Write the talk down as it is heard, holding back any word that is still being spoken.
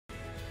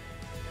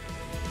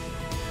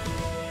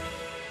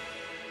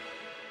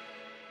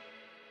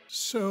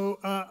So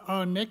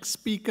our next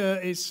speaker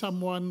is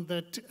someone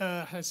that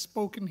has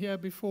spoken here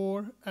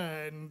before,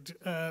 and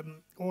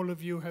all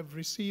of you have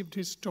received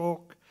his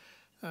talk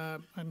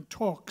and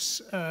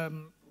talks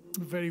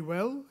very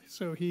well.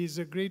 So he's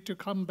agreed to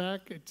come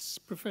back. It's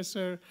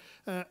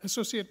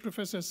Associate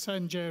Professor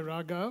Sanjay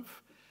Raghav.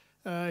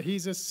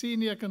 He's a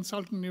senior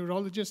consultant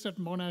neurologist at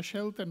Monash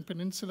Health and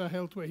Peninsula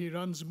Health, where he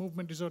runs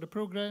movement disorder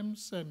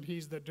programs, and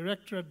he's the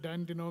director at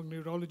Dandenong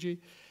Neurology.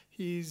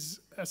 He's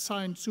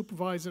assigned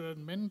supervisor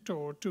and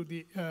mentor to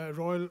the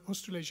Royal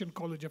Australasian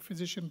College of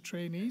Physician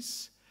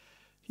Trainees.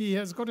 He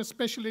has got a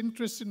special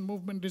interest in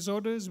movement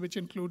disorders, which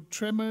include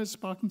tremors,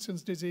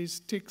 Parkinson's disease,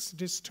 tics,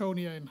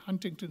 dystonia, and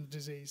Huntington's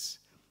disease.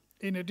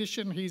 In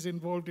addition, he's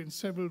involved in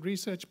several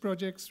research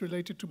projects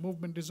related to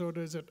movement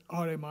disorders at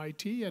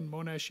RMIT and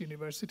Monash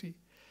University.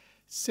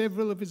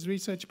 Several of his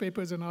research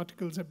papers and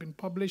articles have been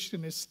published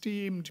in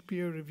esteemed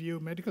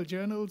peer-reviewed medical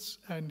journals,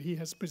 and he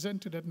has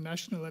presented at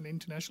national and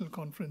international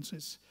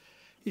conferences.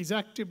 He's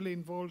actively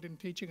involved in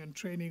teaching and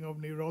training of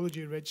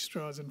neurology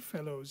registrars and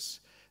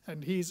fellows,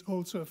 and he's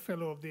also a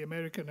fellow of the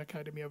American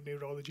Academy of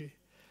Neurology.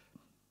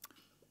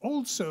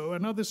 Also,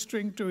 another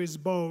string to his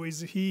bow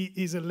is he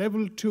is a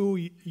level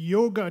 2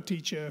 yoga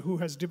teacher who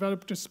has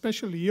developed a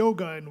special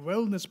yoga and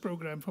wellness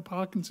program for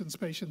Parkinson's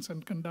patients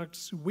and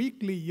conducts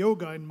weekly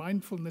yoga and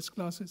mindfulness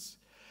classes.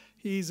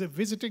 He is a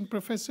visiting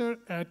professor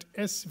at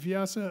S.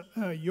 Vyasa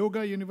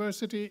Yoga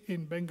University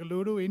in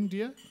Bengaluru,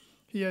 India.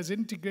 He has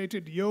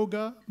integrated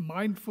yoga,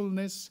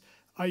 mindfulness,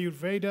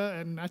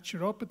 Ayurveda, and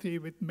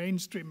naturopathy with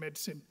mainstream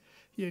medicine.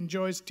 He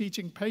enjoys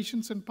teaching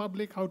patients and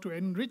public how to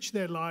enrich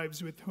their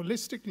lives with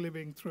holistic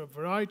living through a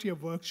variety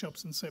of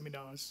workshops and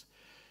seminars.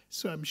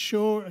 So I'm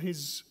sure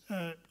his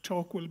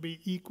talk will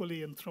be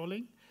equally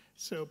enthralling.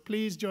 So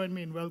please join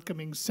me in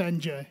welcoming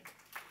Sanjay.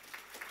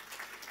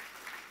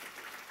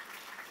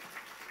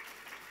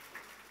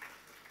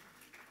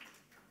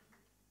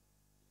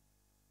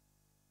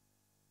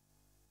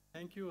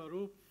 Thank you,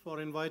 Arup,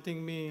 for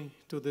inviting me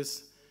to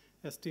this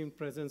esteemed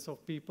presence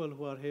of people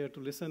who are here to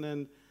listen.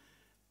 And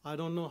I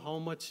don't know how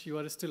much you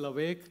are still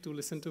awake to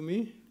listen to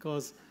me,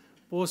 because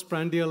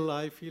postprandial,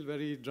 I feel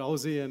very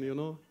drowsy,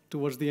 and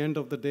towards the end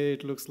of the day,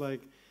 it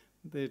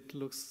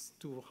looks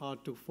too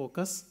hard to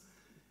focus.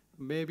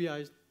 Maybe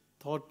I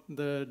thought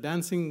the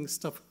dancing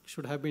stuff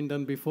should have been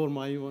done before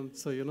my one,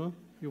 so you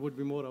would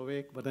be more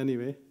awake, but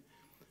anyway.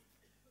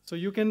 So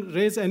you can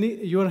raise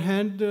your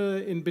hand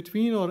in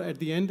between or at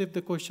the end if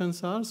the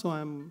questions are, so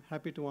I'm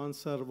happy to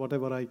answer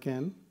whatever I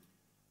can.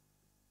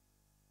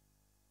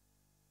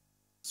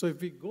 So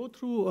if we go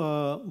through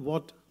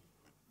what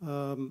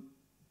I'm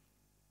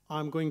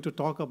going to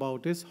talk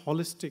about is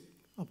holistic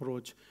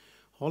approach.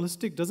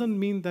 Holistic doesn't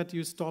mean that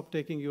you stop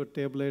taking your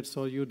tablets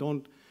or you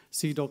don't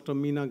see Dr.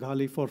 Meena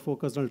Ghali for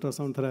focused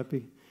ultrasound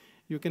therapy.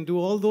 You can do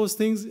all those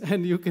things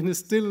and you can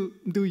still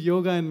do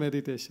yoga and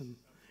meditation.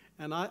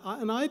 And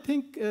I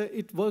think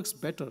it works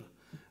better,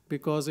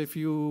 because if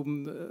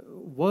you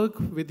work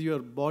with your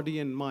body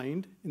and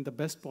mind in the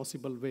best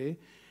possible way,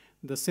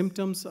 the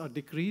symptoms are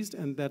decreased,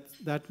 and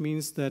that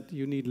means that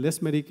you need less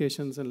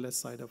medications and less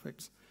side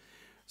effects.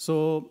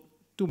 So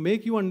to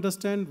make you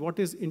understand what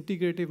is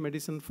integrative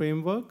medicine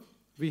framework,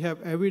 we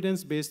have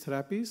evidence-based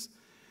therapies,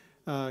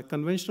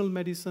 conventional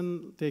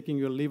medicine, taking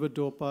your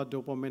levodopa,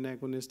 dopamine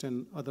agonist,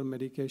 and other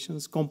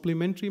medications.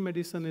 Complementary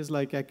medicine is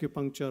like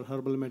acupuncture,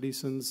 herbal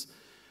medicines,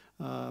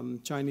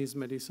 Chinese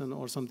medicine,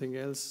 or something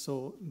else.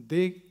 So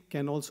they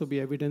can also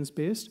be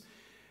evidence-based.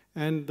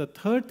 And the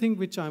third thing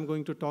which I'm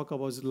going to talk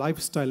about is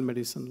lifestyle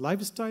medicine.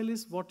 Lifestyle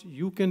is what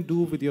you can do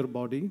with your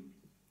body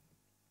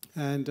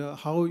and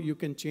how you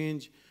can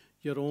change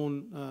your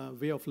own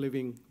way of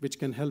living, which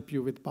can help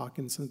you with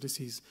Parkinson's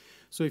disease.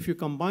 So if you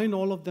combine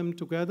all of them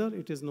together,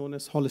 it is known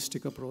as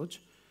holistic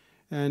approach.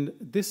 And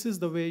this is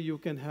the way you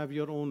can have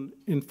your own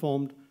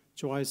informed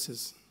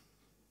choices.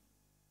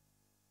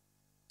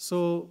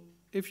 So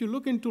if you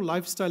look into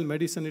lifestyle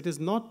medicine, it is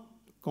not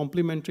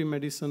complementary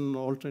medicine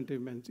or alternative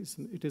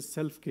medicine. It is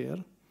self-care.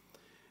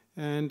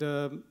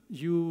 And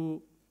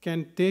you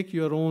can take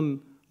your own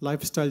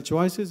lifestyle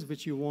choices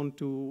which you want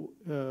to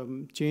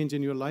change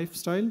in your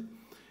lifestyle,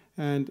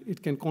 and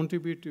it can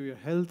contribute to your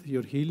health,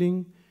 your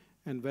healing,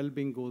 and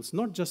well-being goals,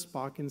 not just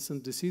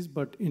Parkinson's disease,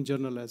 but in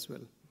general as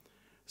well.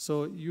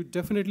 So you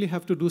definitely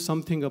have to do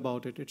something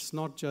about it. It's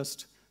not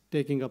just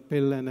taking a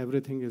pill and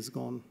everything is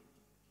gone.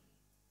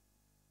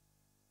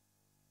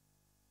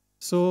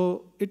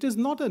 So it is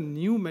not a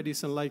new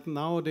medicine. Like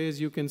nowadays,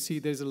 you can see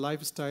there's a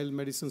Lifestyle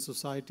Medicine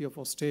Society of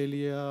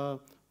Australia,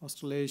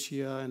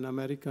 Australasia, and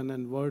American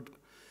and world.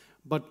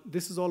 But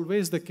this is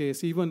always the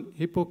case. Even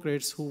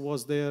Hippocrates, who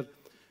was there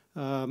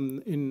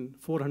in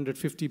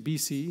 450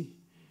 BC,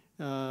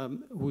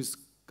 who's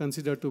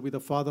considered to be the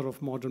father of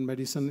modern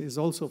medicine, is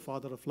also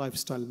father of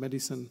lifestyle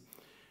medicine,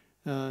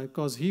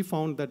 because he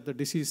found that the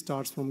disease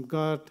starts from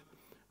gut,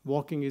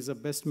 walking is the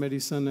best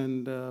medicine,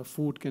 and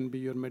food can be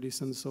your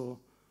medicine. So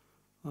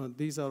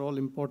these are all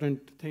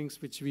important things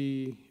which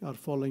we are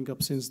following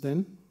up since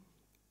then.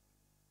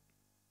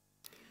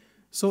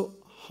 So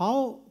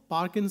how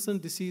Parkinson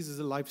disease is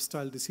a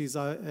lifestyle disease.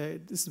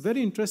 This is a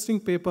very interesting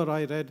paper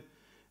I read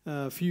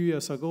a few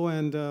years ago.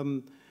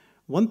 And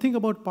one thing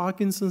about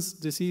Parkinson's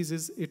disease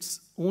is it's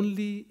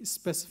only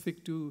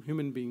specific to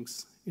human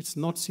beings. It's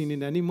not seen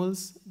in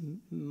animals,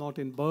 not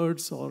in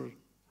birds, or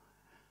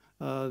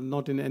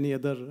not in any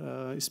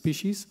other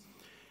species.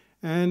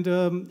 And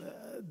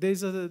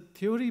there's a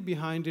theory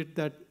behind it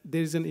that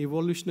there's an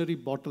evolutionary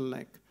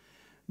bottleneck,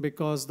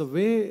 because the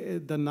way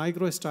the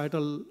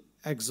nigrostriatal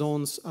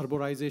axons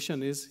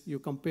arborization is, you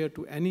compare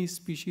to any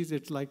species,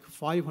 it's like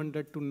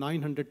 500 to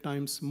 900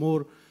 times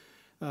more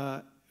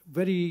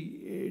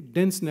very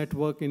dense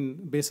network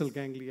in basal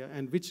ganglia,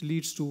 and which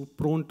leads to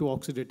prone to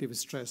oxidative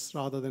stress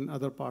rather than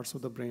other parts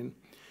of the brain.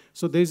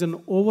 So there's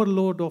an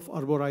overload of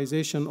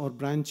arborization or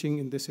branching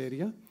in this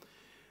area.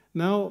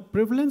 Now,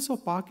 prevalence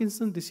of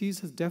Parkinson's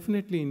disease has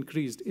definitely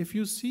increased. If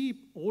you see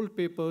old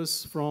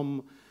papers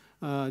from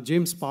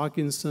James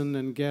Parkinson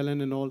and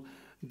Galen and all,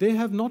 they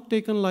have not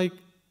taken like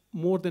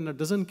more than a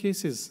dozen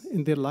cases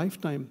in their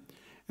lifetime.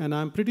 And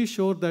I'm pretty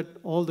sure that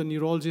all the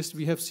neurologists,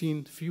 we have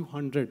seen few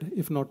hundred,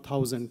 if not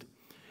 1,000.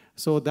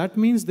 So that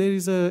means there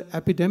is an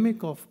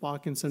epidemic of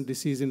Parkinson's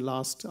disease in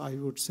last, I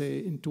would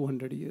say, in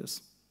 200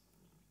 years.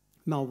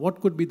 Now,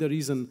 what could be the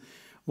reason?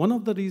 One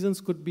of the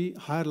reasons could be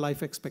higher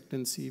life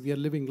expectancy. We are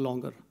living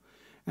longer.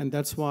 And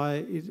that's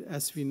why,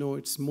 as we know,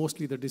 it's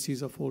mostly the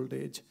disease of old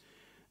age.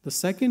 The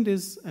second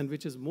is, and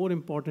which is more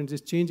important,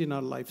 is change in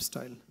our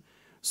lifestyle.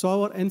 So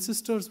our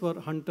ancestors were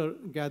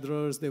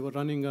hunter-gatherers. They were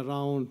running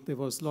around. There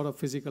was a lot of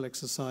physical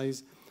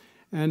exercise.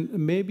 And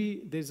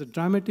maybe there's a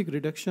dramatic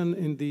reduction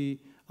in the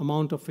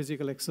amount of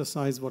physical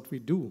exercise what we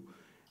do.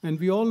 And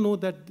we all know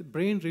that the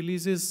brain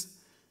releases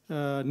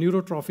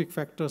neurotrophic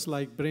factors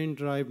like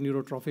brain-derived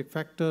neurotrophic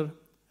factor,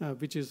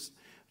 which is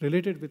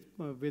related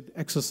with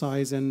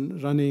exercise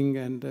and running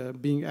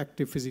and being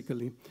active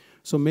physically.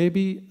 So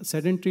maybe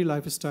sedentary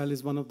lifestyle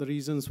is one of the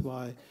reasons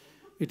why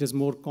it is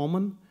more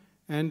common.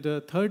 And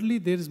thirdly,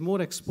 there is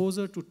more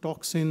exposure to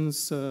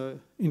toxins,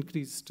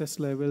 increased stress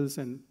levels,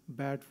 and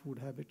bad food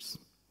habits.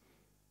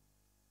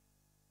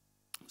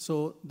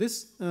 So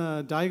this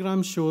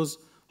diagram shows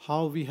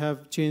how we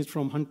have changed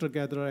from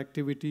hunter-gatherer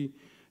activity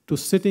to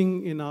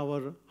sitting in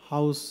our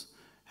house,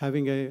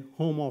 having a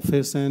home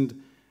office, and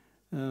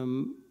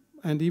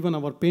even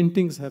our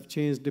paintings have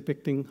changed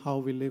depicting how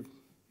we live.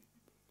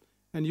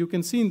 And you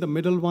can see in the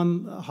middle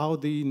one how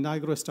the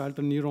nigrostriatal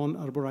neuron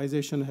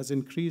arborization has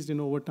increased in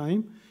over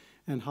time,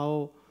 and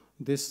how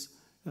this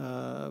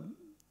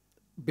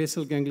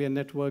basal ganglia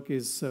network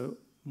is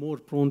more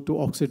prone to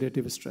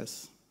oxidative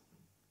stress.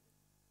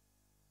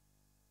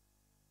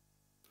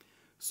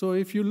 So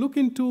if you look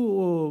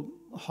into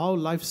how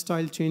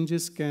lifestyle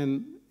changes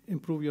can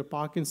improve your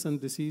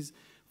Parkinson's disease,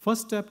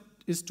 first step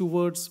is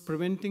towards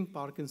preventing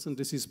Parkinson's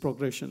disease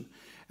progression.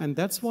 And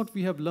that's what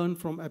we have learned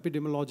from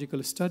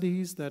epidemiological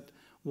studies, that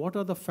what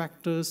are the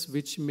factors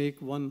which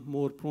make one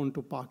more prone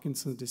to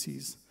Parkinson's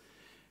disease.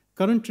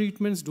 Current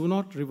treatments do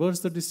not reverse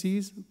the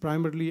disease,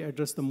 primarily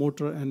address the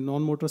motor and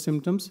non-motor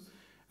symptoms.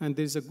 And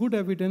there is a good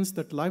evidence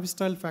that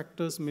lifestyle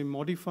factors may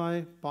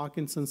modify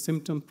Parkinson's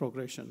symptom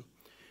progression.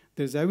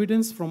 There's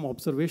evidence from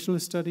observational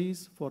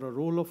studies for a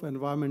role of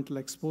environmental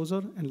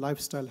exposure and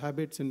lifestyle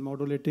habits in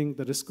modulating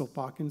the risk of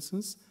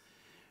Parkinson's.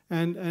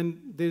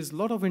 And there's a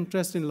lot of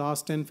interest in the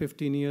last 10,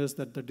 15 years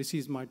that the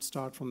disease might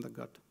start from the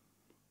gut.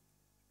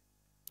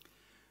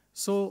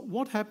 So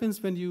what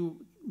happens when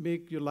you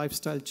make your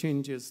lifestyle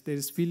changes? There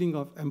is feeling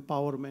of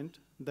empowerment,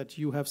 that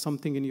you have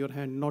something in your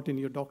hand, not in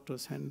your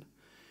doctor's hand.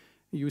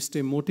 You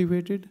stay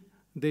motivated.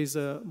 There's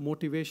a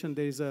motivation.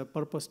 There is a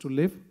purpose to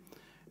live.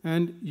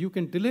 And you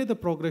can delay the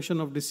progression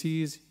of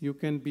disease. You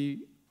can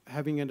be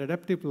having an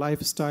adaptive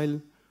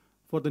lifestyle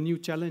for the new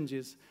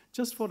challenges.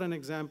 Just for an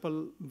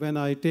example, when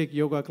I take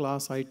yoga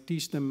class, I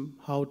teach them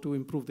how to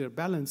improve their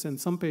balance. And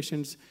some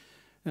patients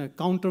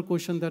counter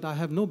question that I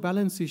have no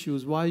balance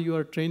issues. Why you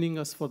are training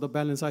us for the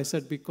balance? I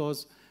said,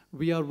 because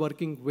we are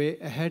working way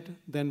ahead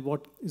than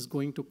what is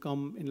going to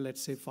come in,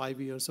 let's say, 5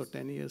 years or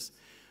 10 years.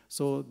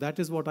 So that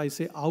is what I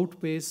say,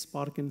 outpace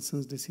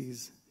Parkinson's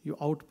disease. You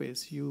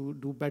outpace, you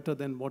do better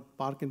than what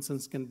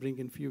Parkinson's can bring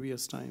in few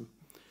years' time.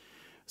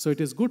 So it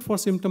is good for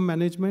symptom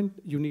management.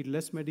 You need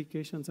less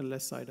medications and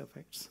less side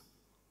effects.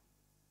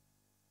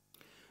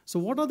 So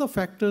what are the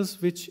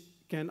factors which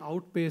can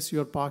outpace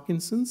your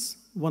Parkinson's?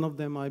 One of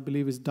them, I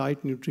believe, is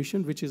diet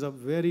nutrition, which is a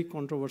very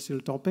controversial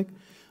topic.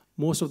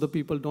 Most of the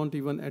people don't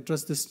even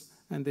address this,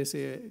 and they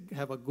say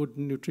have a good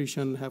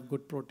nutrition, have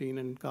good protein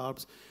and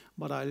carbs,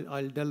 but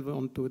I'll delve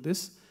onto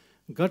this.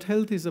 Gut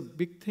health is a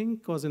big thing,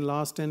 because in the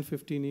last 10,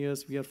 15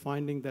 years, we are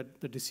finding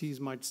that the disease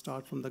might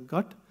start from the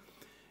gut.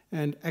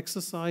 And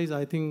exercise,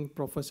 I think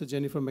Professor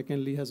Jennifer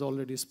McKinley has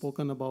already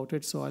spoken about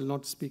it, so I'll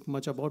not speak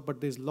much about,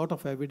 but there's a lot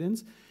of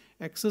evidence.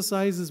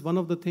 Exercise is one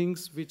of the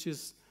things which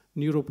is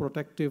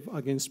neuroprotective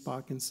against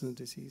Parkinson's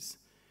disease.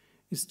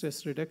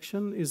 Stress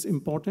reduction is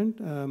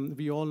important.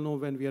 We all know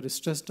when we are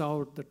stressed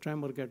out, the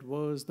tremor gets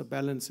worse, the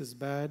balance is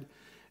bad,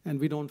 and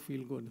we don't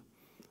feel good.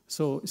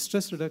 So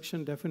stress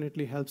reduction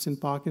definitely helps in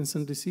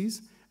Parkinson's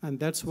disease. And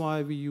that's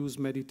why we use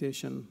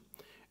meditation.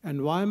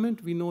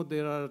 Environment, we know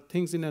there are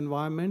things in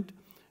environment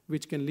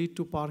which can lead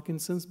to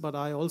Parkinson's, but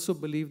I also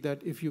believe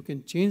that if you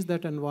can change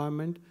that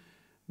environment,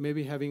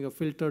 maybe having a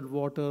filtered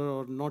water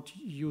or not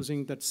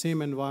using that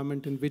same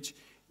environment in which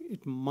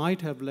it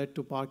might have led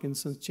to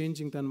Parkinson's,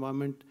 changing the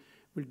environment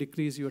will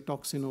decrease your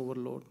toxin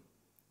overload.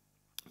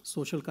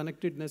 Social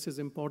connectedness is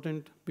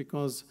important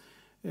because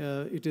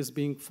it is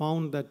being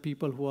found that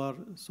people who are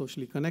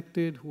socially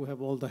connected, who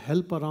have all the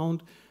help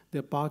around,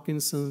 their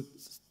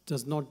Parkinson's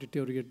does not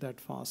deteriorate that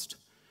fast.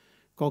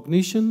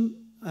 Cognition,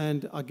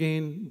 and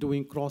again,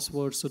 doing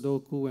crossword,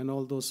 Sudoku, and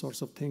all those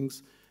sorts of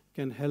things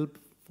can help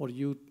for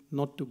you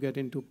not to get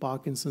into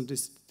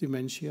Parkinson's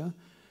dementia.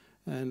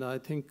 And I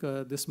think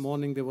this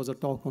morning there was a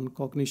talk on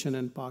cognition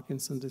and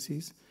Parkinson's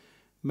disease.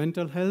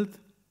 Mental health,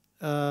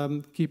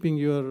 keeping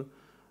your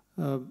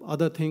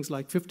other things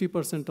like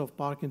 50% of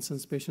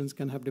Parkinson's patients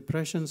can have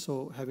depression,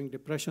 so having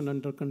depression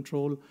under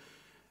control.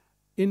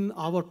 In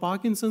our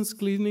Parkinson's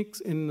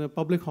clinics in a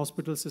public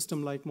hospital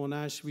system like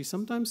Monash, we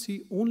sometimes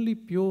see only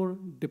pure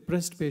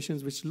depressed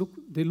patients which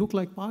look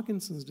like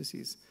Parkinson's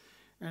disease.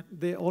 And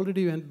they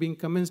already have been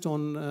commenced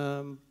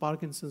on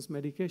Parkinson's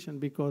medication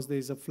because there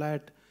is a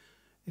flat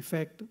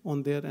effect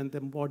on there and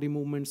the body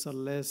movements are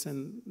less.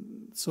 And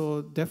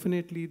so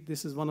definitely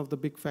this is one of the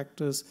big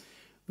factors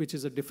which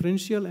is a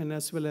differential, and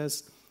as well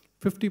as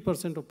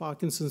 50% of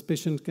Parkinson's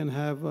patients can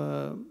have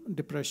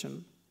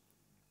depression.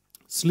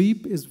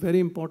 Sleep is very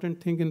important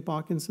thing in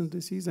Parkinson's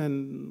disease,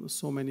 and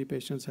so many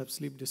patients have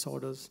sleep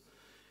disorders.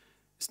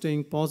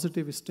 Staying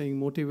positive, staying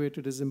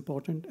motivated is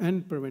important,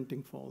 and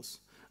preventing falls.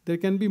 There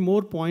can be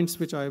more points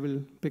which I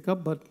will pick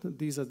up, but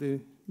these are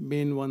the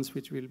main ones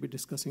which we'll be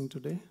discussing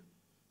today.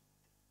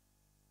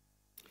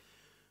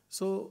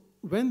 So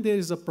when there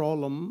is a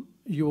problem,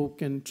 you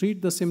can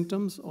treat the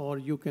symptoms or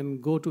you can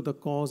go to the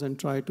cause and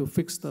try to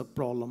fix the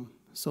problem.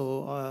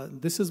 So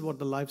this is what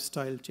the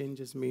lifestyle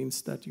changes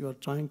means, that you are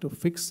trying to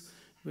fix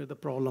where the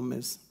problem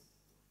is.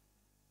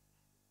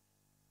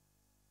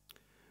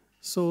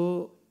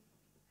 So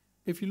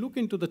if you look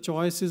into the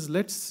choices,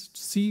 let's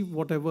see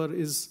whatever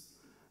is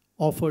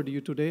offered you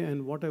today,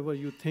 and whatever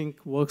you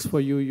think works for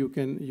you, you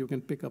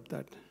can pick up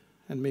that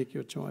and make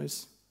your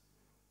choice.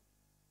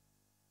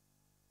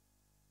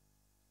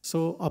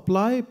 So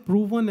apply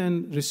proven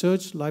and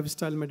researched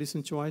lifestyle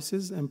medicine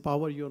choices,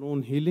 empower your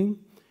own healing,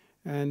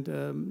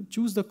 and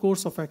choose the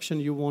course of action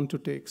you want to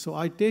take. So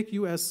I take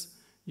you as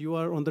you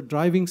are on the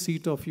driving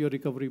seat of your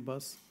recovery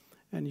bus,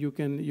 and you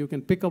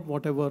can pick up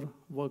whatever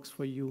works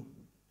for you.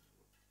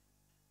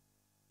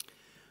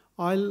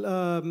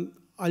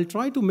 I'll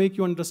try to make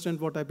you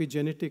understand what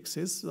epigenetics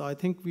is. I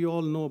think we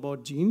all know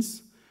about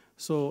genes.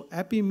 So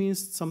epi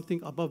means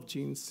something above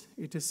genes.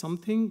 It is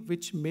something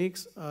which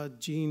makes a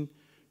gene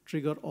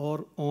trigger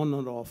or on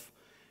or off.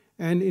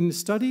 And in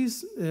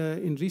studies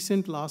in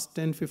recent last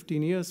 10,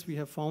 15 years, we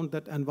have found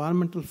that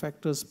environmental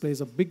factors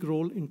plays a big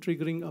role in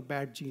triggering a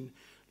bad gene.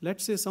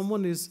 Let's say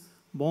someone is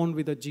born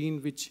with a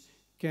gene which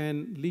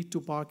can lead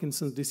to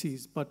Parkinson's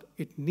disease, but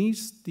it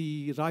needs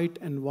the right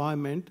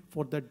environment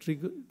for that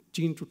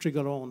gene to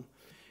trigger on.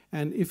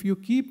 And if you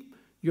keep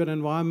your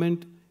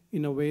environment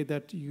in a way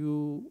that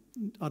you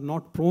are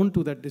not prone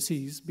to that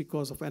disease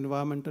because of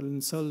environmental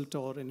insult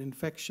or an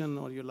infection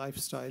or your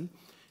lifestyle,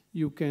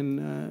 you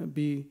can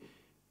be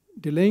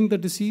delaying the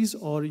disease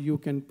or you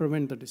can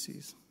prevent the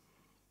disease.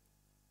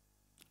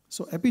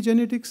 So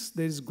epigenetics,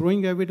 there is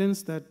growing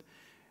evidence that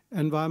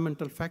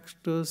environmental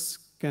factors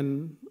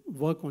can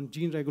work on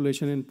gene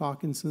regulation in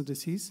Parkinson's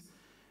disease.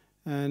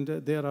 And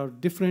there are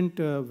different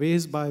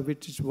ways by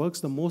which it works.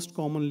 The most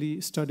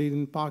commonly studied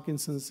in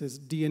Parkinson's is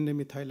DNA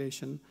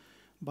methylation,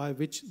 by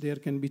which there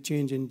can be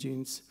change in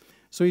genes.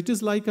 So it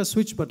is like a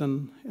switch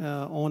button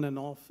on and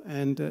off.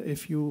 And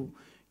if you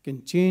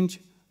can change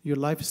your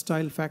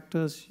lifestyle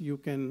factors, you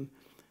can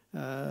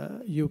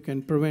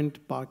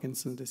prevent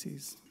Parkinson's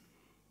disease.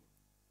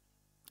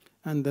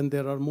 And then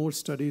there are more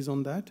studies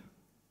on that.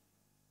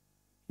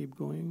 Keep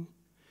going.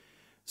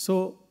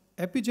 So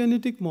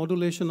epigenetic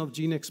modulation of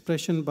gene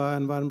expression by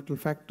environmental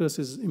factors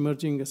is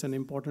emerging as an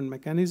important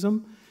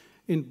mechanism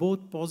in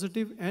both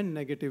positive and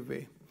negative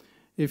way.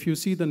 If you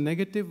see, the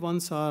negative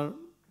ones are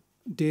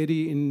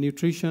dairy in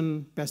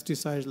nutrition,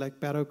 pesticides like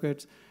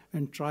paraquats,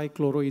 and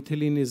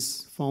trichloroethylene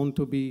is found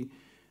to be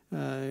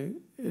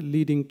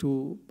leading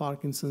to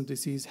Parkinson's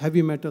disease.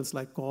 Heavy metals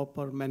like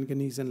copper,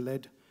 manganese, and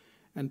lead.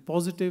 And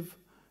positive,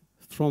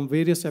 from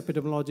various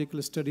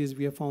epidemiological studies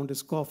we have found,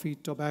 is coffee,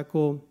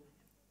 tobacco.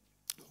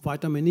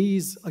 Vitamin E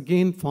is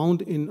again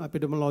found in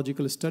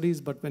epidemiological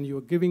studies, but when you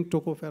are giving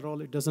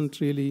tocopherol, it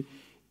doesn't really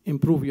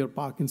improve your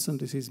Parkinson's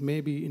disease.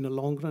 Maybe in the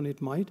long run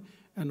it might,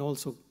 and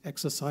also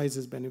exercise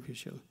is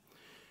beneficial.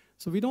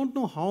 So we don't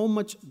know how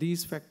much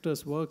these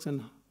factors works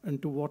and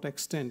to what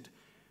extent,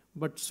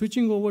 but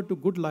switching over to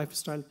good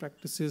lifestyle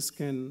practices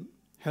can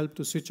help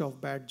to switch off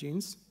bad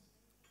genes.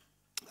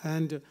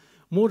 And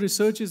more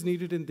research is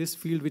needed in this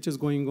field, which is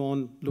going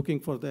on, looking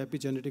for the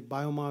epigenetic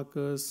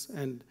biomarkers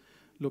and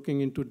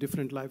looking into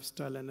different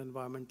lifestyle and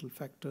environmental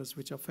factors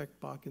which affect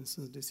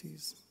Parkinson's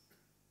disease.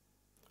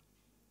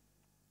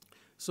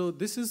 So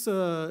this is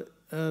a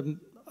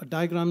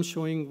diagram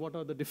showing what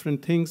are the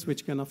different things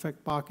which can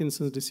affect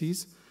Parkinson's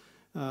disease,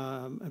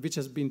 which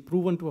has been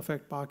proven to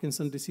affect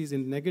Parkinson's disease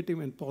in negative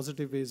and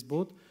positive ways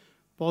both.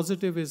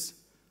 Positive is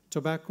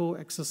tobacco,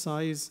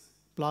 exercise,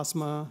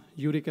 plasma,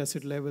 uric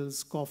acid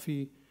levels,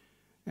 coffee,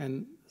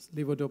 and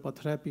levodopa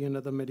therapy and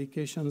other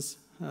medications.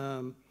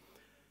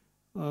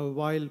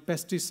 While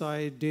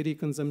pesticide, dairy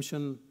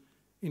consumption,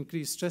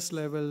 increased stress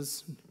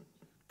levels,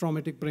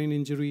 traumatic brain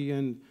injury,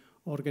 and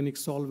organic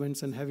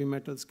solvents and heavy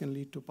metals can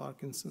lead to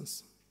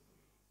Parkinson's.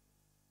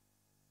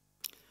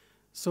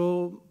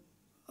 So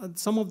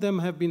some of them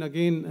have been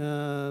again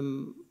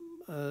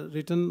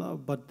written,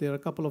 but there are a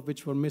couple of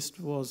which were missed.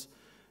 Was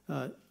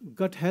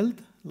gut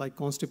health, like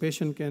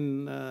constipation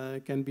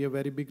can be a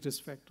very big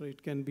risk factor.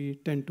 It can be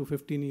 10 to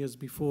 15 years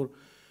before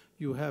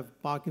you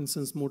have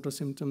Parkinson's motor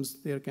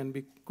symptoms. There can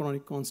be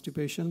chronic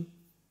constipation.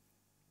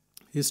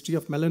 History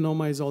of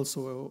melanoma is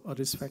also a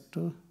risk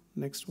factor.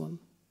 Next one.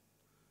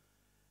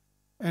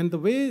 And the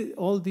way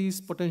all these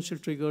potential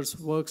triggers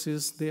works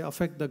is they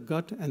affect the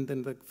gut, and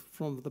then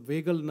from the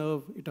vagal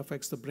nerve, it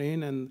affects the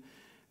brain and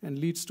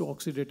leads to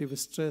oxidative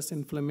stress,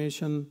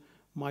 inflammation,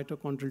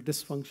 mitochondrial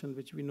dysfunction,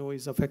 which we know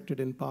is affected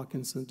in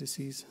Parkinson's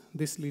disease.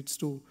 This leads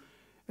to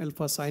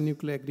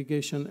alpha-synuclein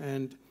aggregation,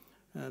 and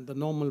the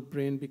normal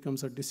brain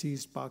becomes a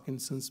diseased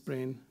Parkinson's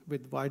brain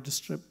with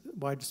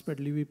widespread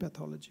Lewy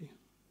pathology.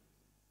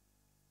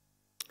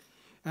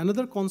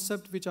 Another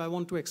concept which I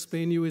want to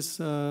explain you is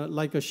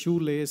like a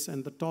shoelace,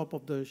 and the top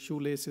of the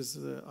shoelace is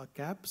a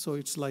cap. So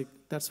it's like,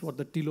 that's what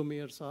the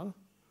telomeres are.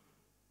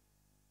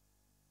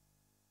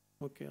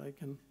 Okay, I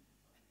can.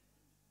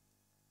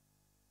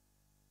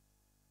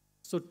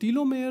 So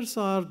telomeres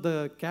are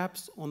the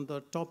caps on the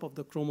top of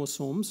the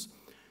chromosomes.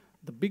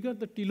 The bigger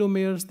the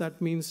telomeres,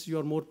 that means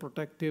you're more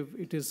protective.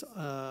 It is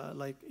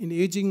like in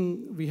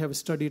aging, we have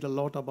studied a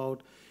lot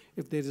about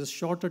if there is a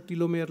shorter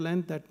telomere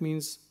length, that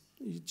means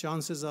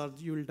chances are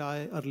you will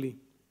die early.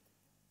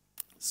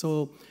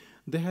 So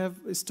they have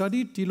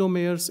studied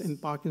telomeres in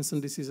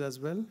Parkinson's disease as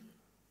well.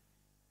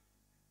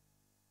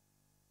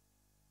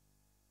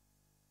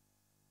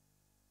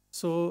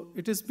 So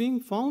it is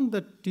being found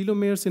that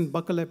telomeres in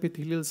buccal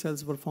epithelial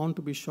cells were found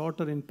to be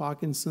shorter in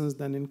Parkinson's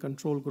than in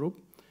control group.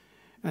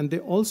 And they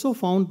also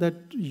found that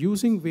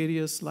using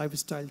various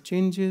lifestyle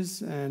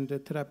changes and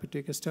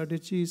therapeutic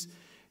strategies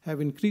have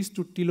increased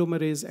to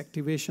telomerase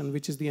activation,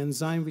 which is the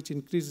enzyme which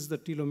increases the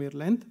telomere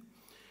length.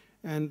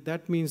 And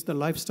that means the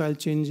lifestyle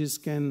changes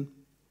can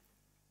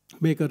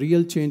make a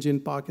real change in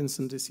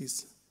Parkinson's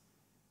disease.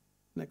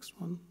 Next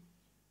one.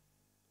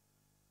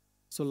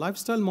 So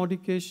lifestyle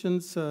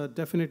modifications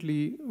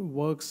definitely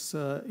works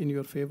in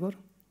your favor.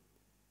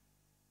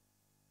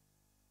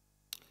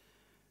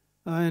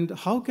 And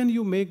how can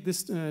you make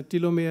this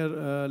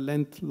telomere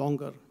length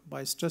longer?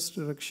 By stress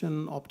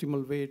reduction,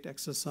 optimal weight,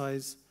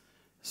 exercise,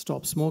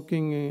 stop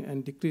smoking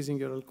and decreasing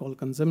your alcohol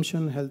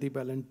consumption, healthy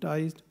balanced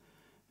diet.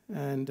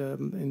 And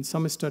in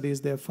some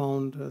studies, they have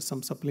found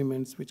some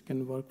supplements which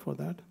can work for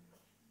that.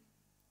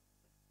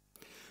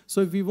 So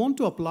if we want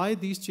to apply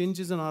these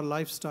changes in our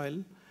lifestyle,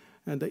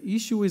 and the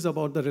issue is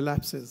about the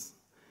relapses.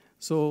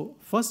 So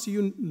first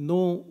you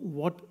know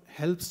what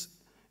helps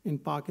in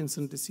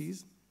Parkinson's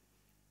disease.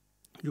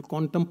 You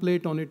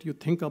contemplate on it, you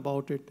think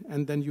about it,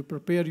 and then you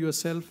prepare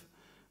yourself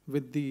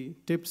with the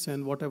tips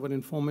and whatever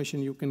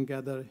information you can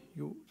gather.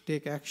 You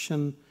take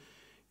action,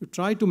 you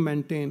try to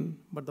maintain,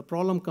 but the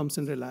problem comes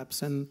in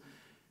relapse. And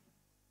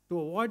to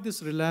avoid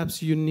this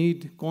relapse, you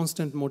need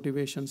constant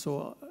motivation.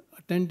 So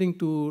attending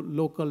to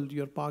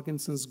your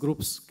Parkinson's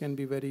groups can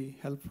be very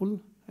helpful,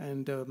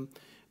 and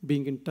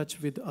being in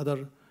touch with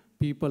other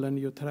people and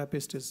your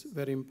therapist is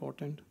very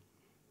important.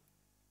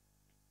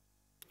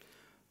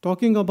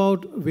 Talking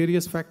about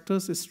various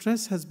factors,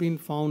 stress has been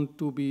found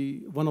to be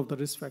one of the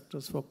risk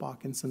factors for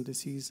Parkinson's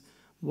disease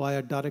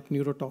via direct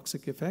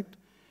neurotoxic effect.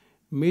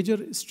 Major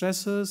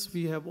stressors,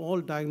 we have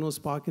all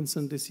diagnosed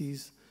Parkinson's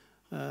disease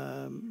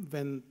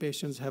when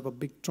patients have a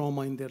big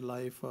trauma in their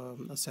life,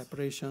 a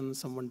separation,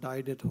 someone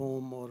died at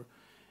home, or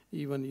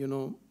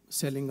even,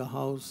 selling a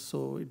house.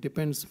 So it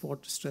depends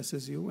what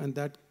stresses you,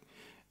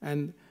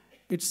 and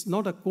it's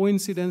not a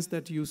coincidence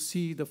that you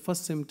see the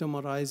first symptom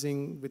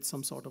arising with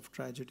some sort of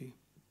tragedy.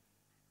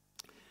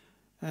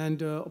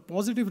 And a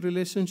positive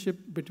relationship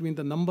between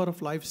the number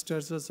of life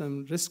stressors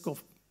and risk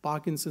of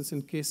Parkinson's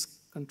in case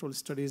control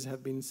studies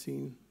have been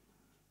seen.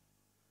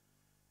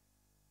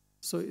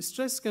 So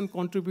stress can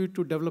contribute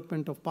to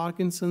development of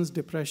Parkinson's.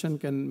 Depression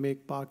can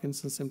make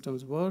Parkinson's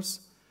symptoms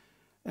worse.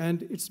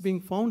 And it's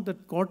being found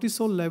that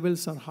cortisol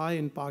levels are high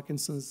in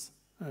Parkinson's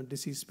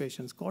disease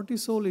patients.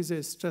 Cortisol is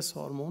a stress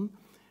hormone,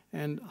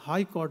 and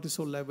high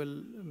cortisol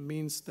level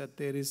means that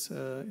there is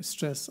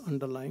stress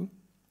underlying.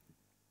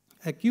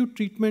 Acute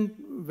treatment,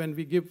 when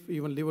we give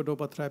even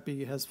levodopa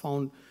therapy, has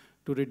found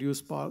to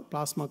reduce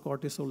plasma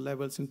cortisol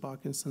levels in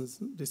Parkinson's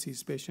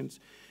disease patients,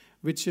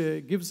 which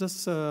gives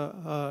us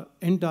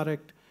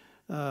indirect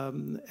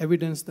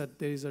evidence that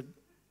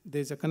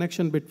there's a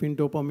connection between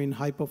dopamine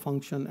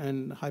hyperfunction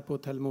and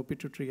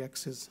hypothalamo-pituitary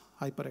axis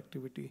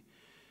hyperactivity.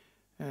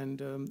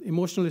 And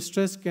emotional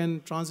stress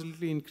can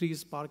transiently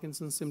increase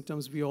Parkinson's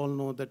symptoms. We all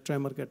know that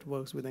tremor get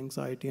worse with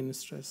anxiety and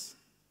stress.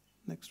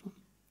 Next one.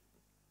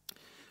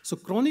 So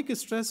chronic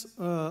stress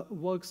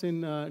works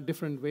in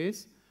different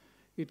ways.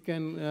 It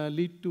can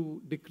lead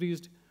to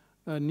decreased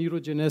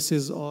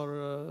neurogenesis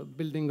or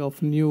building of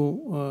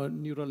new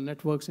neural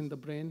networks in the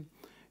brain.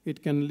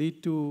 It can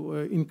lead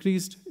to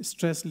increased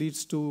stress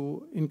leads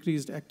to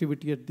increased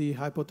activity at the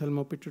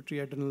hypothalamo-pituitary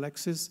adrenal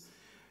axis,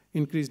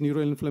 increased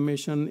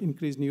neuroinflammation,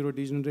 increased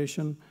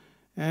neurodegeneration,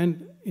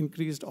 and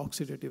increased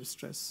oxidative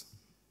stress.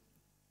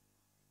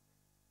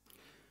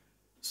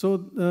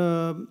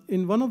 So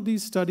in one of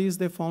these studies,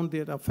 they found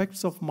the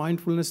effects of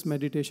mindfulness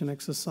meditation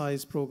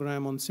exercise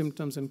program on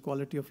symptoms and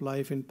quality of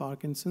life in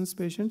Parkinson's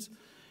patients.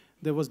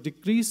 There was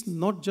decrease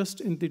not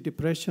just in the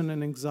depression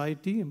and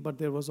anxiety, but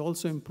there was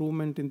also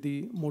improvement in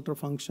the motor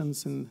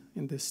functions in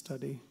this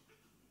study.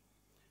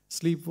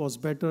 Sleep was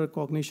better,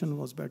 cognition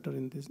was better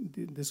in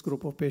this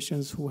group of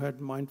patients who had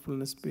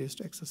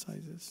mindfulness-based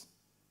exercises.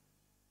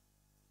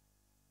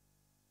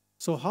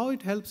 So how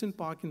it helps in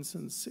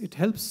Parkinson's? It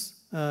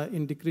helps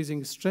in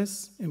decreasing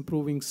stress,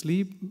 improving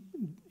sleep,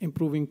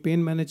 improving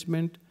pain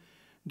management,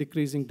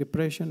 decreasing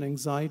depression,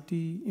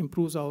 anxiety,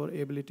 improves our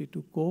ability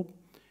to cope,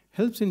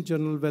 helps in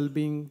general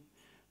well-being.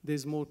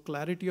 There's more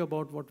clarity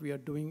about what we are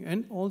doing,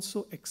 and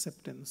also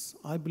acceptance.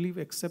 I believe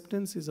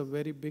acceptance is a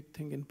very big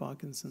thing in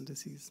Parkinson's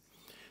disease.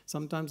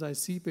 Sometimes I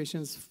see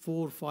patients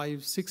 4,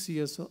 5, 6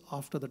 years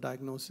after the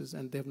diagnosis,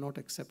 and they have not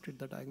accepted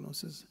the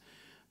diagnosis.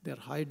 They're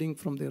hiding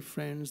from their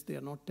friends. They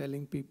are not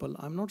telling people.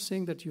 I'm not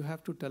saying that you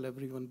have to tell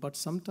everyone, but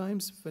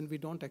sometimes when we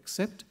don't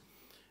accept,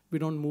 we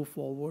don't move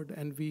forward,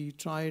 and we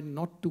try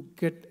not to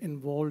get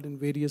involved in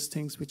various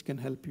things which can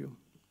help you.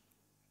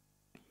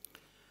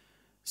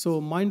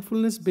 So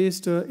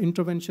mindfulness-based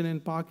intervention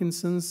in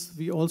Parkinson's,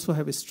 we also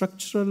have a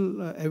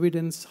structural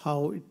evidence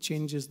how it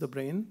changes the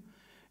brain.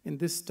 In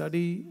this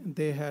study,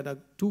 they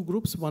had two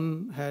groups.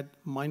 One had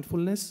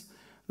mindfulness.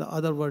 The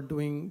other were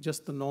doing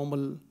just the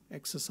normal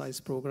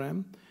exercise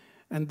program.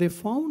 And they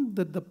found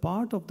that the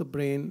part of the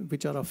brain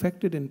which are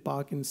affected in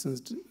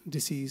Parkinson's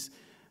disease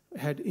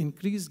had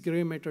increased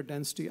gray matter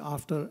density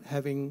after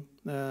having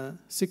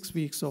 6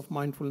 weeks of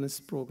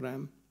mindfulness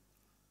program,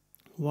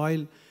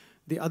 while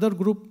the other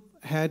group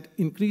had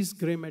increased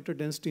gray matter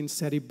density in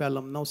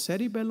cerebellum. Now,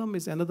 cerebellum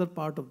is another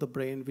part of the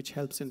brain which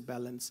helps in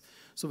balance.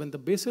 So when the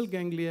basal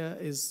ganglia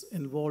is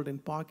involved in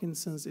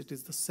Parkinson's, it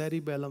is the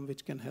cerebellum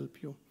which can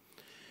help you.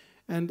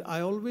 And I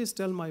always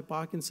tell my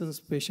Parkinson's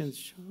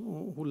patients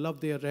who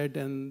love their red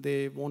and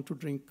they want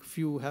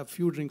to have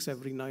few drinks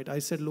every night, I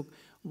said, look,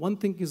 one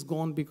thing is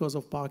gone because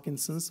of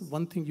Parkinson's.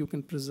 One thing you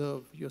can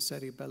preserve your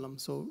cerebellum.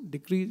 So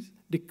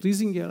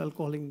decreasing your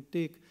alcohol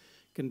intake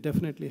can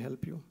definitely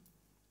help you.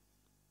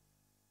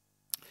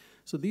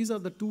 So these are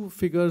the two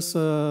figures.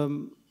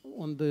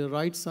 On the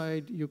right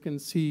side, you can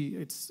see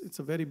it's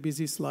a very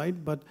busy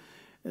slide, but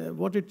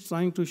what it's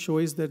trying to show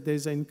is that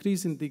there's an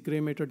increase in the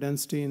gray matter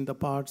density in the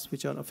parts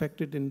which are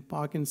affected in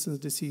Parkinson's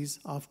disease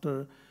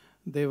after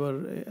they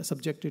were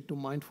subjected to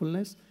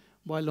mindfulness.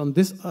 While on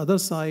this other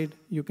side,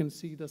 you can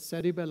see the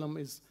cerebellum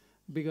is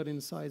bigger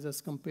in size as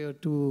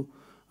compared to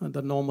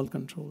the normal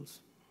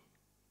controls.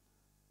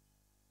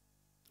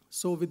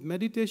 So with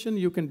meditation,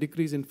 you can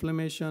decrease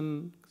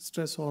inflammation,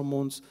 stress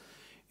hormones,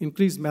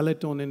 increase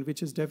melatonin,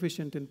 which is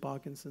deficient in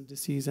Parkinson's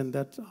disease, and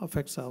that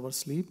affects our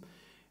sleep.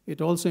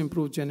 It also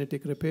improves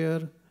genetic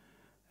repair,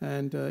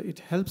 and it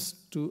helps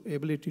to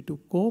ability to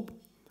cope,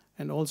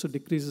 and also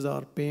decreases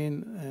our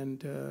pain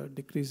and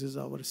decreases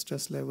our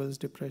stress levels,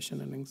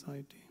 depression, and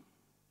anxiety.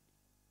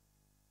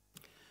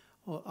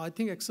 I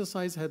think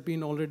exercise has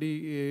been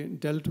already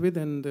dealt with,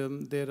 and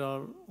there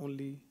are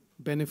only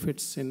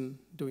benefits in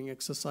doing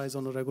exercise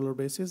on a regular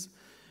basis.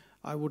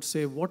 I would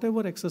say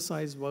whatever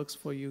exercise works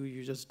for you,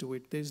 you just do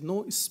it. There's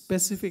no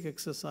specific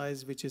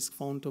exercise which is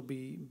found to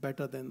be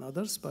better than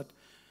others,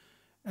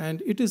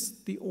 and it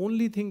is the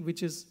only thing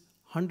which is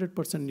 100%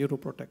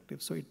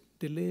 neuroprotective. So it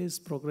delays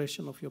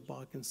progression of your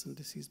Parkinson's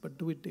disease, but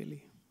do it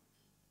daily.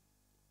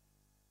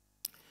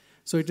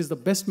 So it is the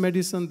best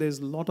medicine. There's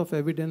a lot of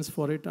evidence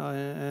for it,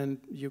 and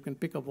you can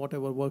pick up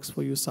whatever works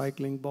for you: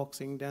 cycling,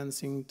 boxing,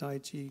 dancing, Tai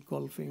Chi,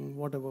 golfing,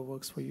 whatever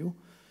works for you.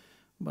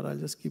 But I'll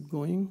just keep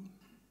going.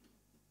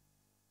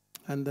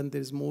 And then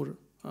there's more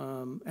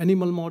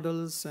animal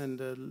models and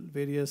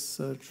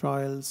various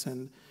trials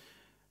and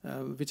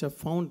which have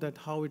found that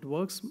how it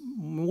works,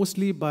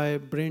 mostly by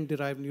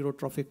brain-derived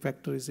neurotrophic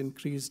factor is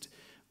increased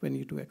when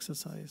you do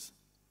exercise.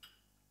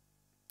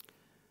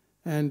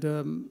 And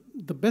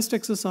the best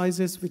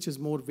exercises, which is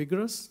more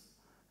vigorous,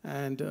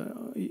 and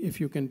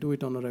if you can do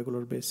it on a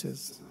regular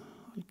basis.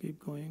 I'll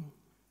keep going.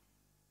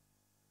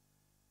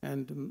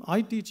 And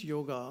I teach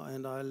yoga,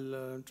 and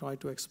I'll try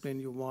to explain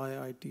you why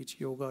I teach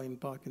yoga in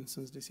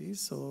Parkinson's disease.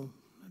 So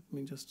let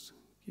me just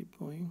keep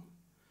going.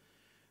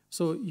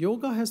 So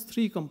yoga has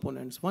 3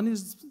 components. One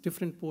is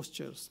different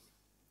postures,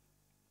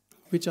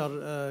 which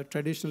are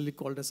traditionally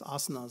called as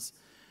asanas.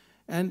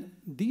 And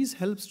these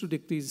helps to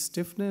decrease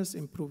stiffness,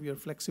 improve your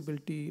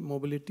flexibility,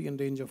 mobility, and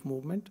range of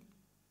movement.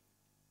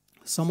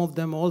 Some of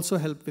them also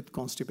help with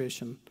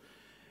constipation.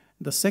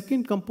 The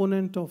second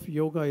component of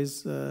yoga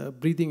is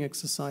breathing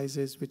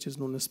exercises, which is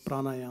known as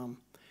pranayama.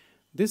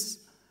 This,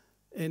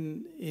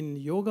 in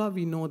yoga,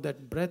 we know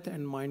that breath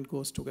and mind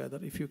goes together.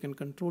 If you can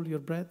control your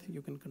breath,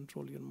 you can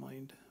control your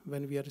mind.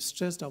 When we are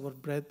stressed, our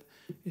breath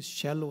is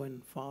shallow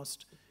and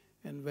fast.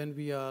 And when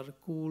we are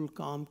cool,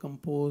 calm,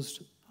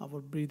 composed,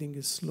 our breathing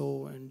is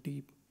slow and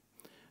deep.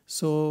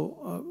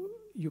 So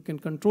you can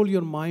control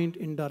your mind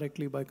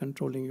indirectly by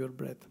controlling your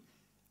breath.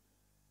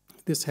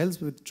 This helps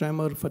with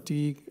tremor,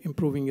 fatigue,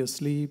 improving your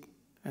sleep,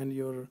 and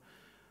your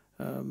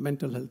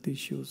mental health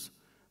issues.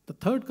 The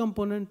third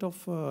component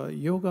of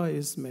yoga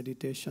is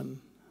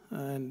meditation.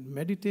 And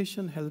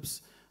meditation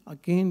helps,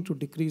 again, to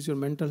decrease your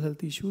mental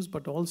health issues,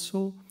 but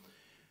also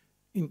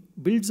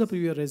builds up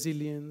your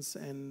resilience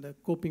and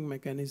coping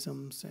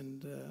mechanisms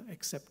and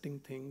accepting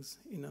things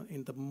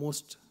in the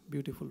most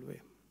beautiful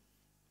way.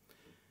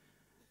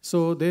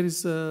 So there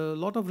is a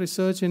lot of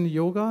research in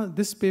yoga.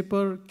 This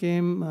paper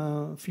came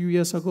a few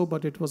years ago,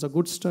 but it was a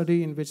good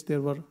study in which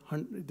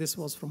this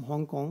was from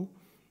Hong Kong.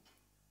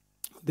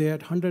 They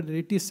had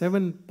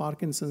 187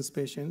 Parkinson's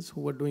patients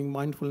who were doing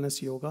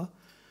mindfulness yoga,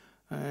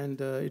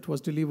 and it was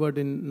delivered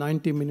in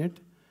 90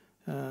 minutes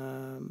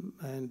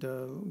and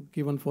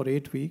given for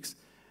 8 weeks.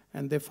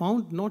 And they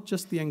found not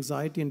just the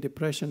anxiety and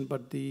depression,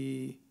 but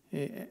the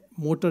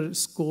motor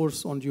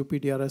scores on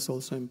UPDRS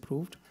also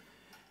improved.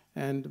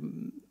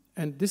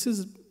 And this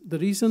is the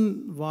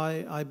reason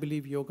why I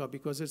believe yoga,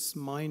 because it's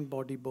mind,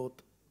 body, both.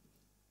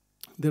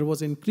 There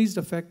was increased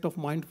effect of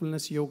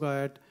mindfulness yoga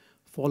at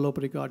follow-up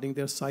regarding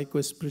their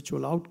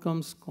psycho-spiritual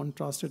outcomes,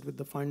 contrasted with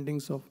the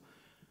findings of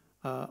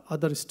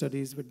other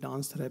studies with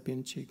dance therapy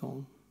and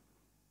Qigong.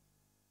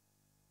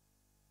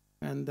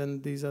 And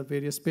then these are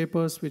various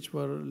papers which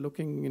were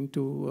looking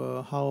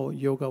into how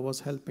yoga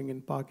was helping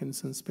in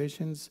Parkinson's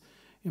patients,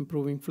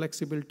 improving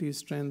flexibility,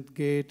 strength,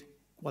 gait,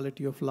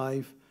 quality of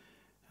life,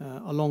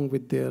 along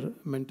with their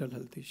mental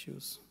health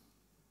issues.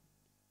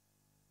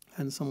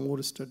 And some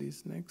more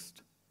studies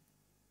next.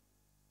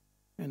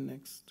 And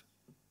next.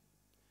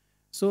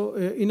 So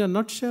in a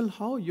nutshell,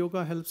 how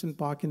yoga helps in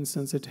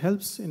Parkinson's? It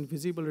helps in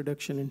visible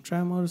reduction in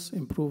tremors,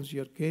 improves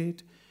your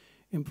gait,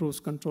 improves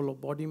control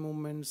of body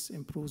movements,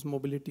 improves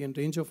mobility and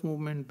range of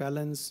movement,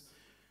 balance,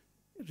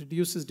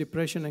 reduces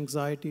depression,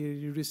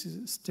 anxiety,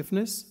 reduces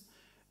stiffness,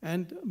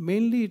 and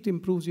mainly it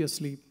improves your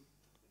sleep.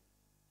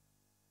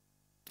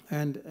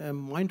 And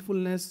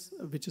mindfulness,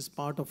 which is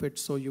part of it,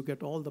 so you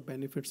get all the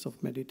benefits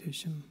of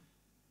meditation.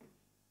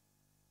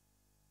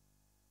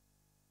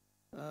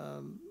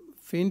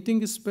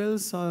 Fainting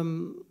spells,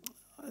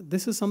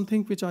 this is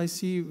something which I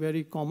see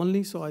very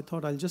commonly, so I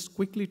thought I'll just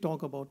quickly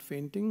talk about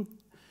fainting.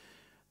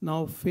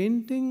 Now,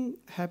 fainting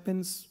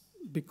happens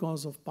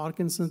because of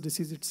Parkinson's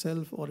disease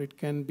itself, or it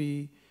can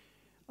be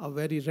a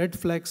very red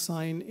flag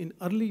sign. In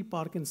early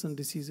Parkinson's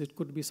disease, it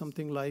could be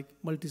something like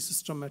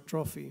multisystem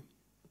atrophy,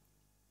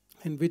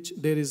 in which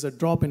there is a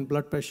drop in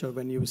blood pressure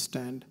when you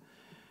stand.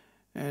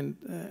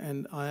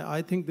 And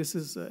I think this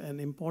is an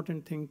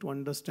important thing to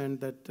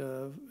understand, that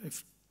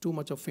if too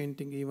much of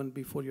fainting even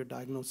before your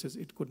diagnosis,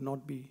 it could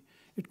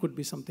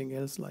be something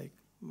else like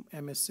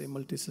MSA,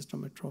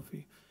 multisystem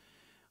atrophy.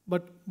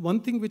 But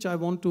one thing which I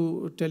want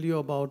to tell you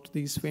about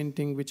these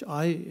fainting, which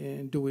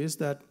I do, is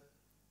that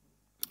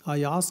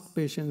I ask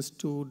patients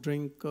to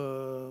drink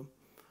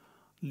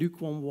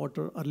lukewarm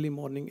water early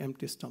morning,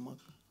 empty stomach.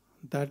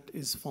 That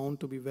is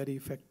found to be very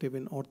effective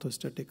in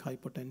orthostatic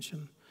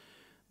hypotension.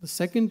 The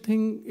second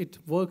thing it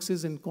works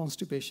is in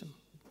constipation.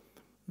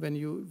 When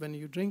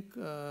you drink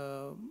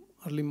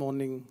early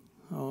morning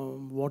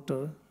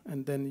water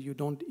and then you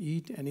don't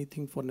eat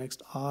anything for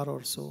next hour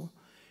or so,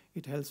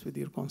 it helps with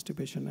your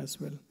constipation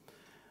as well.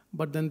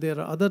 But then there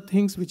are other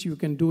things which you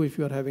can do if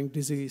you are having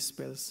dizzy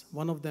spells.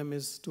 One of them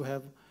is to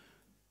have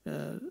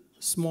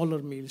smaller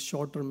meals,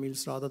 shorter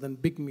meals rather than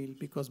big meal,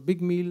 because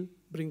big meal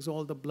brings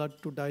all the blood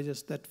to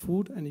digest that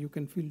food and you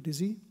can feel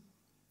dizzy.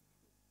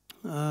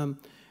 And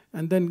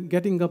then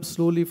getting up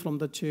slowly from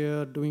the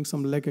chair, doing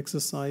some leg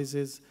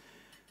exercises.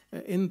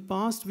 In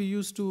past, we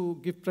used to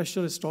give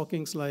pressure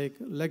stockings like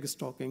leg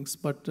stockings,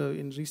 but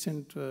in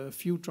recent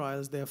few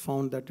trials, they have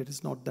found that it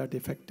is not that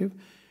effective,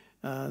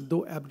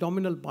 though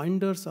abdominal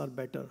binders are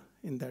better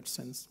in that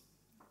sense.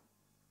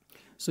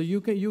 So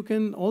you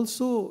can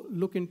also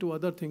look into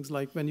other things,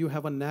 like when you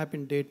have a nap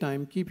in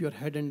daytime, keep your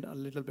head end a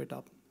little bit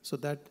up. So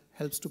that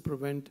helps to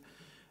prevent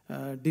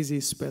dizzy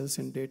spells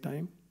in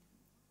daytime.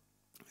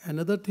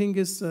 Another thing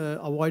is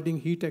avoiding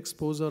heat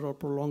exposure or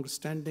prolonged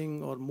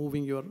standing, or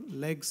moving your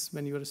legs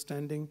when you are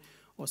standing,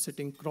 or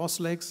sitting cross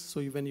legs.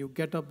 So when you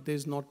get up,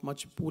 there's not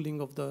much pooling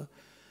of the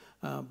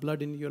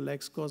blood in your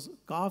legs, because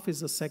calf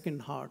is the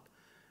second heart.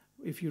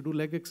 If you do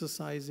leg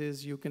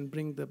exercises, you can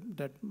bring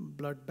that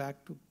blood back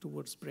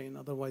towards brain.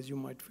 Otherwise, you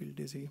might feel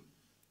dizzy.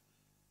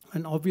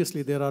 And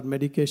obviously, there are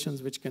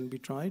medications which can be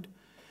tried.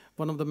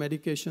 One of the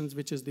medications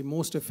which is the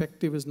most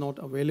effective is not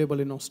available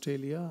in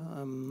Australia.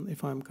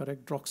 If I'm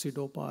correct,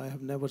 droxidopa, I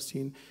have never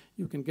seen.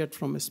 You can get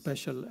from a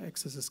special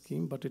access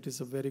scheme, but it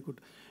is a very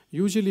good.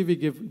 Usually we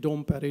give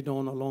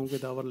domperidone along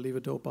with our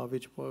levodopa,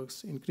 which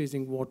works,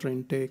 increasing water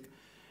intake.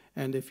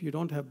 And if you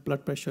don't have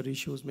blood pressure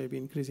issues, maybe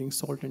increasing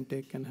salt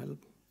intake can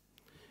help.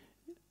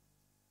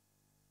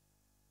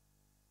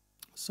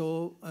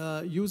 So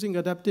using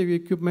adaptive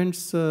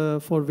equipments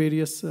for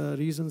various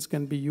reasons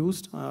can be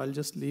used. I'll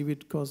just leave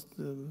it because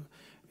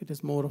it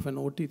is more of an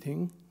OT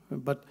thing.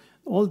 But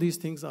all these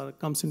things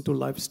comes into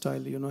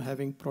lifestyle,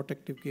 having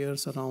protective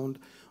gears around,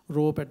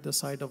 rope at the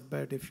side of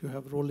bed. If you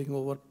have rolling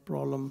over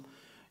problem,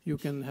 you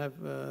can have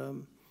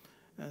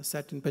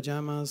satin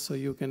pajamas, so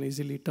you can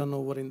easily turn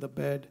over in the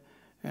bed.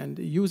 And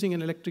using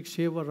an electric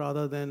shaver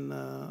rather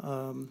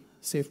than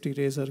safety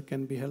razor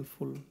can be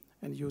helpful.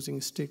 And using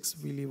sticks,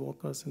 wheelie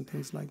walkers, and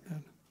things like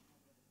that.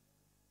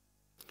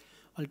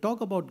 I'll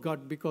talk about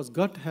gut because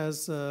gut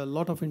has a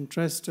lot of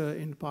interest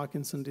in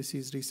Parkinson's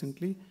disease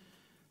recently.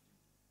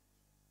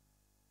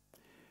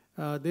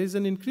 There's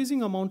an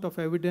increasing amount of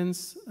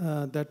evidence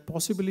that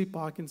possibly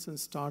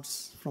Parkinson's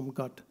starts from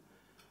gut.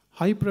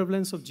 High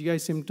prevalence of GI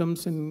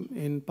symptoms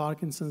in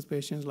Parkinson's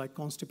patients like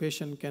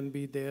constipation can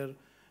be there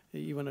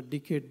even a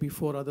decade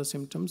before other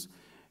symptoms.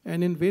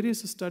 And in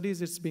various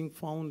studies, it's being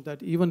found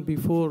that even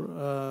before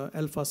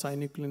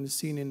alpha-synuclein is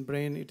seen in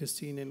brain, it is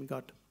seen in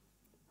gut.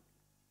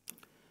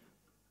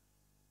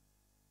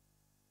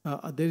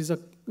 There is a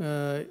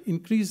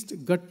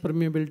increased gut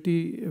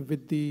permeability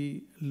with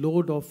the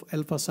load of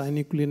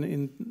alpha-synuclein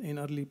in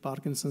early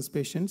Parkinson's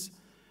patients.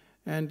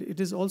 And it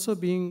is also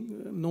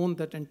being known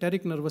that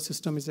enteric nervous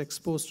system is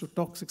exposed to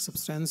toxic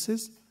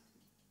substances.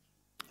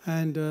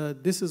 And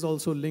this is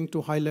also linked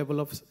to high level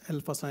of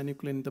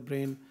alpha-synuclein in the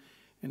brain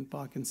in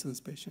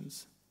Parkinson's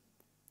patients.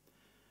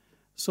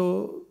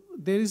 So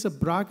there is a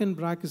Brack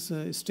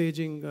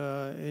staging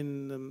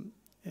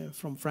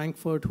from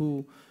Frankfurt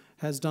who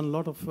has done a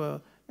lot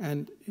of,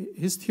 and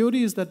his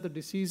theory is that the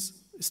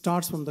disease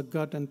starts from the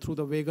gut and through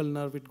the vagal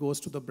nerve it goes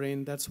to the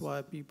brain. That's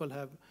why people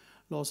have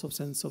loss of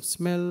sense of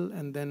smell,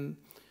 and then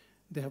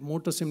they have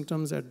motor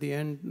symptoms. At the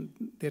end,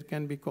 there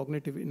can be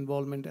cognitive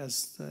involvement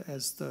as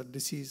the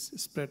disease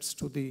spreads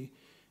to the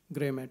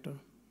gray matter.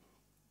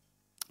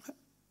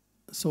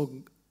 So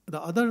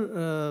the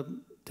other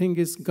thing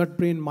is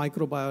gut-brain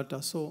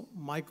microbiota. So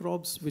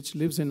microbes which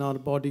lives in our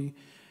body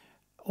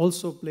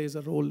also plays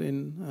a role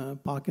in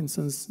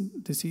Parkinson's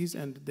disease,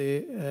 and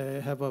they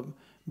have a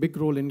big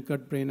role in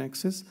gut-brain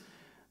axis.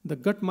 The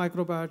gut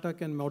microbiota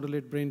can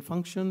modulate brain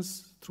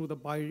functions through the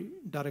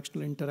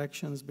bidirectional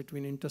interactions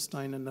between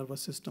intestine and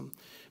nervous system.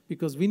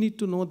 Because we need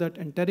to know that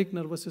enteric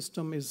nervous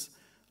system is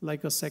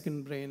like a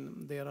second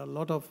brain. There are a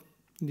lot of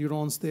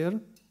neurons there.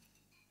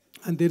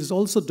 And there is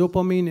also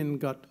dopamine in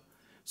gut.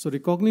 So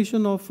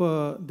recognition of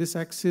this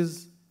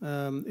axis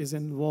is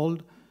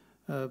involved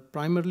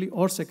primarily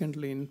or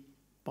secondly in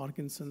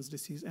Parkinson's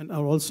disease and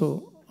are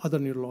also other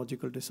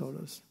neurological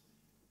disorders.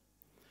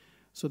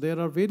 So there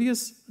are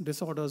various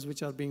disorders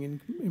which are being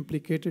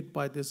implicated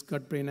by this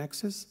gut-brain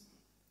axis,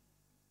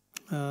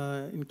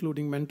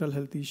 including mental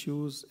health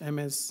issues,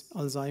 MS,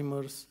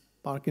 Alzheimer's,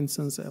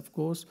 Parkinson's, of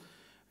course,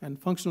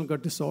 and functional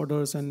gut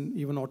disorders, and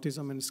even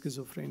autism and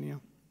schizophrenia,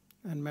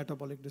 and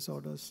metabolic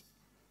disorders.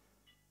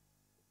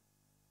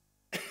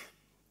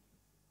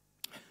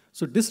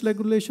 So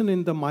dysregulation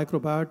in the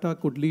microbiota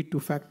could lead to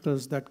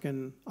factors that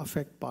can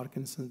affect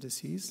Parkinson's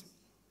disease.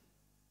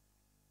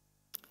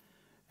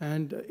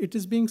 And it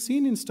is being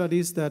seen in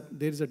studies that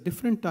there is a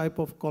different type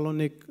of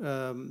colonic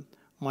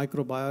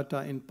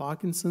microbiota in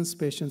Parkinson's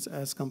patients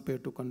as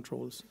compared to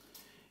controls.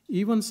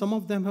 Even some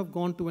of them have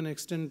gone to an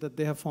extent that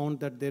they have found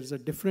that there is a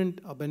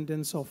different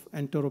abundance of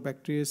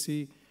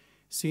Enterobacteriaceae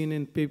seen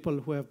in people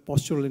who have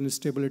postural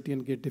instability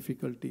and gait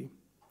difficulty.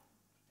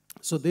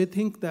 So they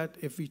think that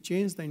if we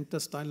change the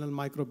intestinal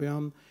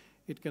microbiome,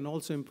 it can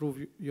also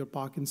improve your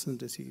Parkinson's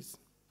disease.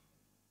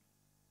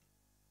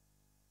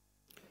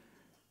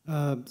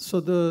 So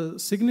the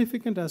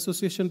significant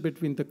association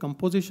between the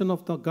composition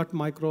of the gut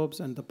microbes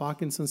and the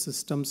Parkinson's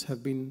systems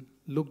have been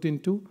looked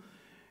into.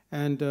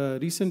 And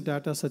recent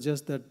data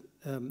suggests that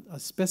a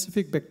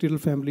specific bacterial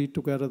family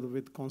together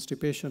with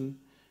constipation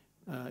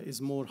is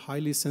more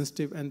highly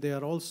sensitive. And they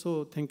are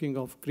also thinking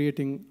of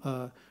creating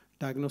a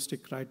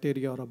diagnostic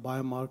criteria or a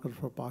biomarker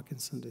for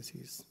Parkinson's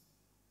disease.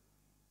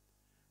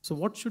 So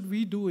what should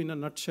we do in a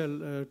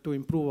nutshell to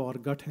improve our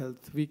gut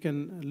health? We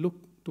can look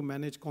to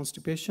manage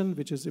constipation,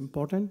 which is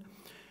important,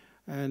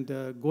 and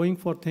going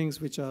for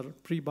things which are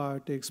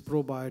prebiotics,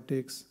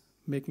 probiotics,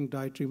 making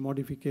dietary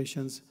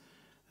modifications,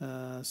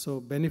 so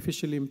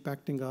beneficially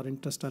impacting our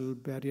intestinal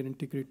barrier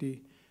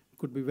integrity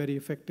could be very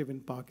effective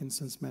in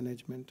Parkinson's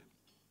management.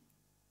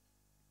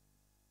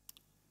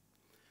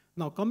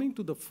 Now coming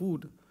to the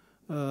food,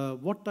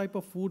 what type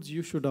of foods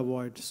you should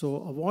avoid. So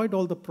avoid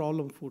all the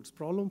problem foods.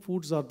 Problem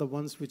foods are the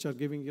ones which are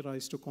giving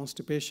rise to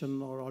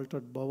constipation or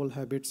altered bowel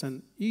habits,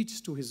 and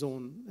each to his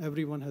own.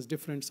 Everyone has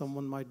different.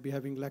 Someone might be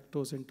having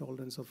lactose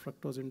intolerance or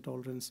fructose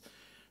intolerance,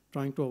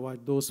 trying to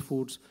avoid those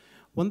foods.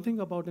 One thing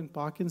about in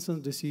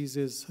Parkinson's disease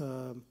is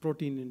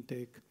protein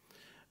intake.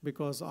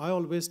 Because I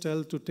always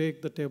tell to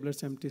take the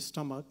tablets empty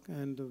stomach,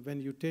 and when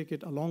you take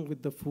it along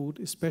with the food,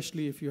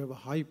 especially if you have a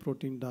high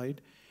protein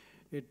diet,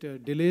 it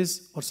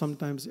delays or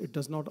sometimes it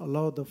does not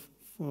allow the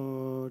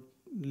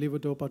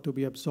levodopa to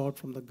be absorbed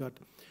from the gut.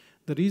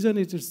 The reason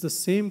it is the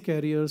same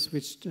carriers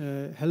which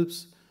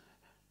helps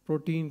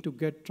protein to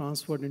get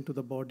transferred into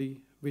the body,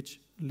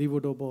 which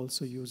levodopa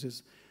also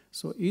uses.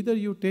 So either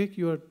you take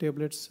your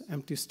tablets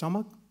empty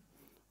stomach,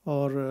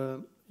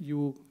 or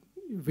you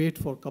wait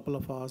for a couple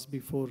of hours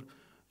before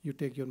you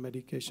take your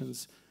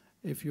medications.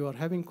 If you are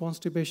having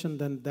constipation,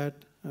 then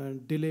that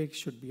delay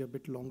should be a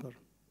bit longer.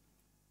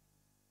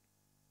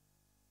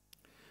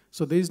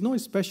 So there is no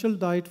special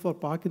diet for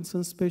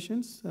Parkinson's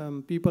patients.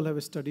 People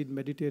have studied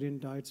Mediterranean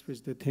diets,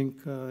 which they think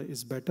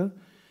is better.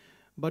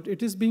 But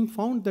it is being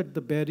found that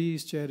the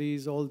berries,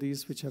 cherries, all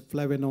these which have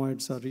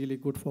flavonoids are really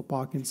good for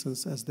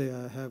Parkinson's, as they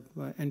have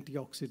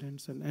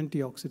antioxidants, and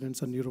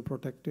antioxidants are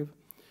neuroprotective.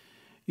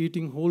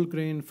 Eating whole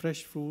grain,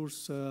 fresh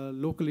fruits,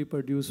 locally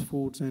produced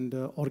foods, and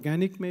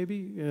organic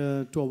maybe,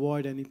 to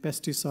avoid any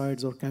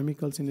pesticides or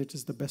chemicals in it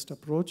is the best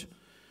approach.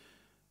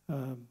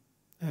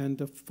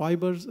 And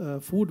fibers,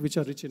 food which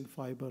are rich in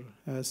fiber,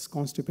 as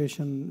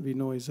constipation we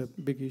know is a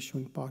big issue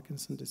in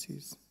Parkinson's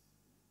disease.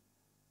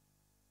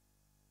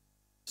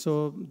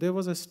 So there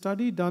was a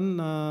study done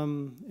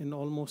in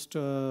almost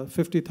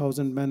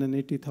 50,000 men and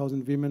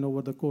 80,000 women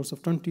over the course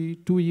of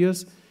 22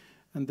 years.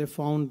 And they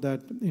found that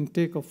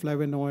intake of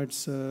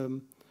flavonoids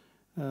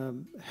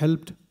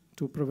helped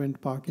to prevent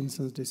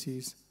Parkinson's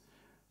disease.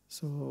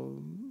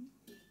 So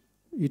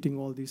eating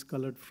all these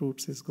colored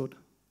fruits is good.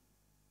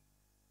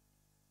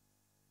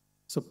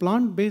 So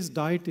plant-based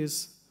diet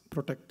is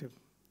protective.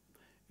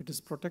 It is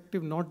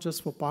protective not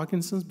just for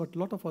Parkinson's, but a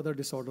lot of other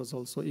disorders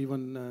also,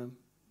 even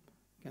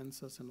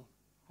cancers and all.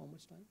 How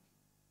much time?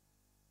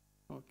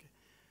 Okay.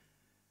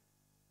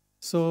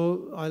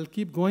 So I'll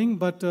keep going,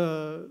 but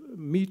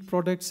meat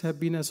products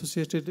have been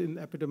associated in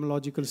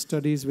epidemiological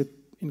studies with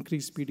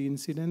increased PD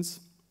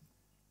incidence.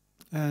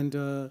 And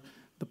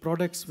the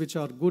products which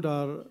are good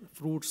are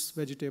fruits,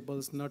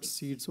 vegetables, nuts,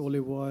 seeds,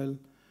 olive oil,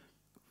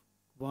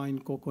 wine,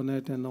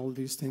 coconut, and all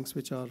these things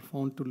which are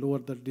found to lower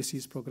the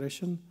disease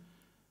progression.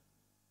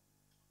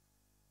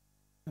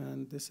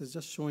 And this is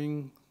just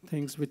showing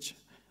things which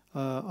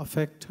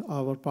affect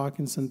our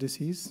Parkinson's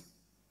disease.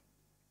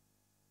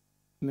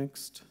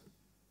 Next.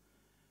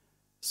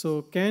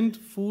 So canned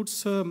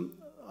foods,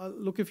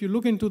 look, if you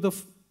look into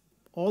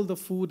all the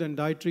food and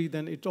dietary,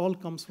 then it all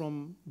comes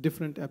from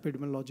different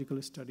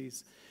epidemiological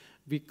studies.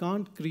 We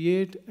can't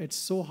create, it's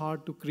so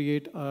hard to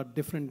create a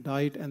different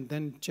diet and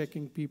then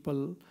checking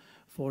people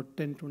for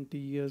 10, 20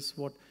 years.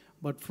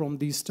 But from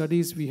these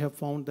studies, we have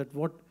found that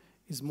what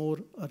is more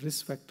a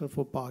risk factor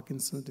for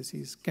Parkinson's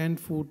disease. Canned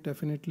food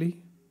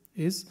definitely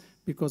is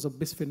because of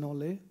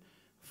bisphenol A.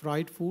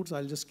 Fried foods,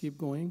 I'll just keep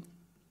going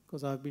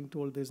because I've been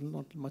told there's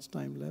not much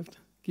time left.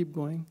 Keep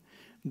going.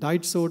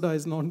 Diet soda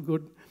is not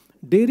good.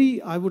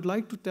 Dairy, I would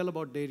like to tell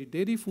about dairy.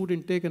 Dairy food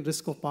intake and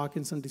risk of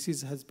Parkinson's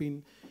disease has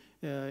been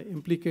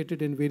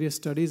implicated in various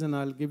studies, and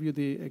I'll give you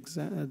the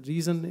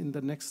reason in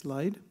the next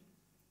slide.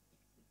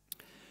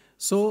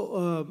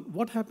 So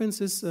what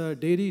happens is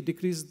dairy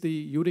decreases the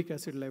uric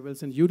acid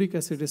levels, and uric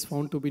acid is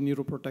found to be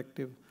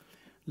neuroprotective.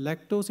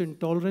 Lactose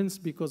intolerance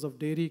because of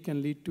dairy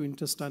can lead to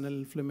intestinal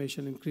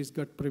inflammation, increased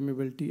gut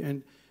permeability,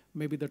 and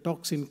maybe the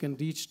toxin can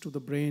reach to the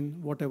brain,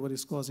 whatever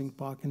is causing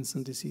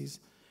Parkinson's disease.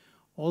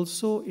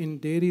 Also in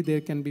dairy, there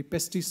can be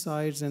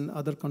pesticides and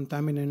other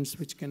contaminants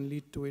which can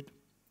lead to it.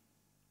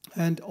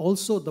 And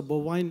also the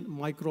bovine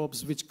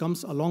microbes which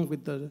comes along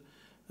with the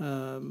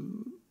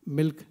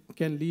milk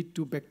can lead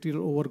to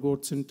bacterial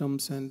overgrowth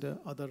symptoms and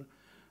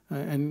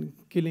and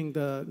killing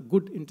the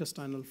good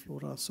intestinal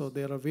flora. So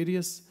there are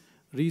various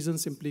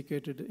reasons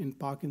implicated in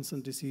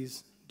Parkinson's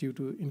disease due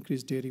to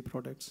increased dairy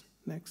products.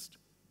 Next.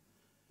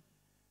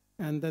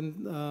 And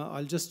then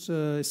I'll just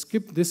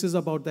skip. This is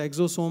about the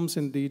exosomes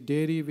in the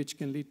dairy, which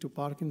can lead to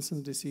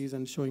Parkinson's disease,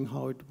 and showing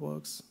how it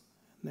works.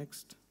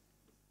 Next.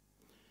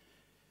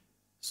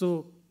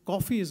 So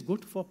coffee is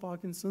good for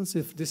Parkinson's.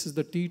 If this is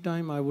the tea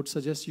time, I would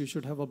suggest you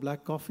should have a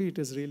black coffee. It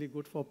is really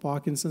good for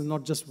Parkinson's.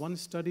 Not just one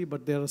study,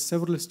 but there are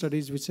several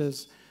studies which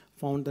has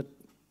found that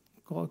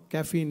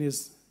caffeine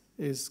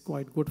is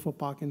quite good for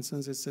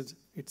Parkinson's.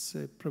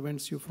 It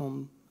prevents you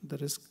from the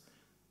risk.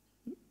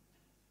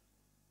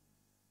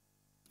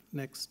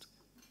 Next.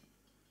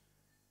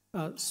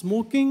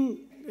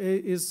 Smoking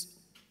is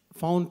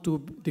found to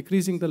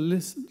decreasing the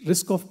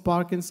risk of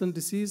Parkinson's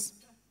disease.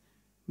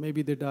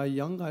 Maybe they die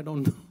young, I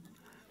don't know.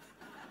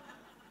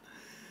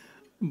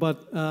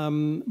 But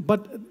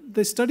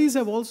the studies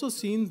have also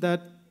seen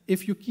that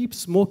if you keep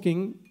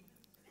smoking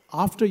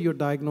after your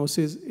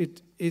diagnosis,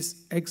 it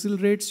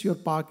accelerates your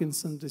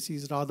Parkinson's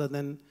disease rather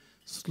than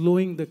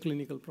slowing the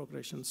clinical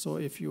progression. So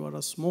if you are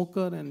a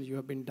smoker and you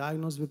have been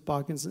diagnosed with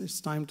Parkinson's,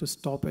 it's time to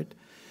stop it.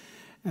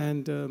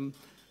 And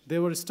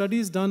there were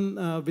studies done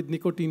with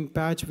nicotine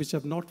patch which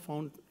have not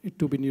found it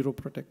to be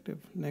neuroprotective.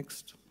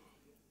 Next.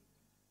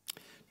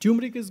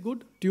 Turmeric is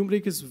good.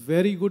 Turmeric is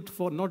very good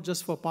for not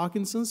just for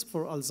Parkinson's,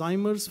 for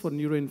Alzheimer's, for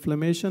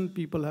neuroinflammation.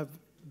 People have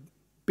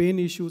pain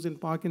issues in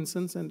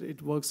Parkinson's, and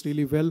it works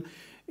really well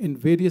in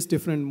various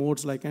different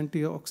modes like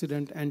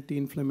antioxidant,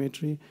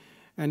 anti-inflammatory,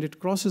 and it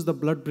crosses the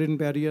blood-brain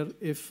barrier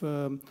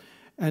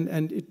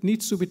and it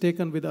needs to be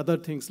taken with other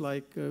things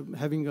like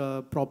having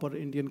a proper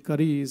Indian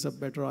curry is a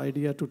better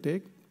idea to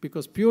take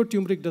because pure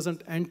turmeric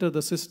doesn't enter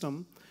the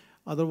system.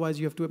 Otherwise,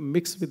 you have to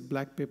mix with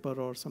black pepper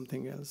or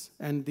something else.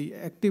 And the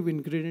active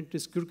ingredient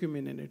is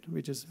curcumin in it,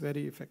 which is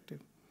very effective.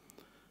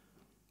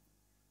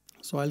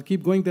 So I'll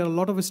keep going. There are a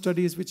lot of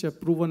studies which have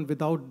proven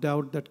without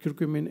doubt that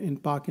curcumin in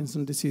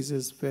Parkinson's disease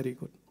is very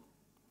good.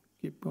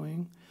 Keep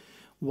going.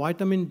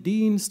 Vitamin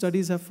D in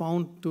studies have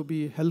found to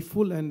be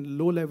helpful, and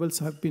low levels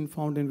have been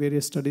found in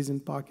various studies in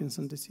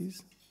Parkinson's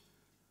disease.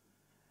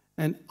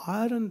 And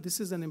iron, this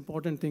is an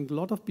important thing. A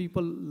lot of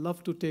people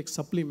love to take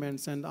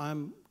supplements, and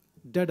I'm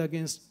dead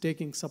against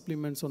taking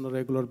supplements on a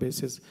regular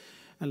basis.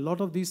 And a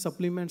lot of these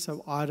supplements have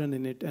iron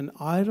in it. And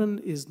iron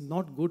is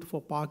not good for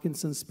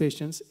Parkinson's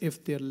patients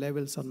if their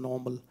levels are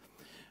normal,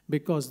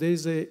 because there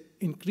is an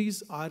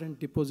increased iron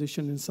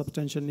deposition in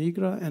substantia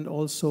nigra and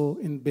also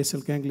in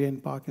basal ganglia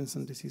in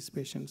Parkinson's disease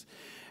patients.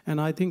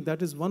 And I think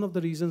that is one of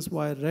the reasons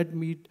why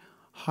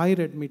high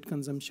red meat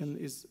consumption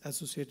is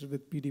associated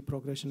with PD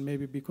progression,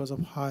 maybe because of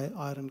high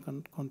iron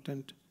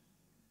content.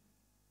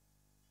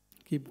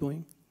 Keep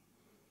going.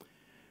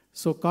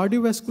 So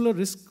cardiovascular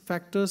risk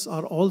factors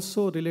are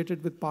also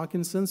related with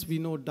Parkinson's. We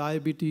know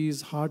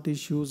diabetes, heart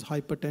issues,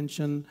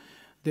 hypertension,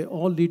 they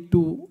all lead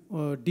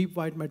to deep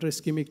white matter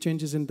ischemic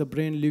changes in the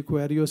brain,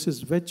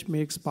 leukoariosis, which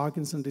makes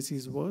Parkinson's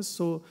disease worse.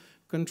 So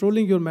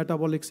controlling your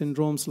metabolic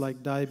syndromes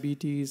like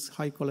diabetes,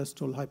 high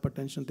cholesterol,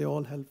 hypertension, they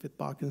all help with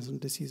Parkinson's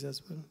disease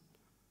as well.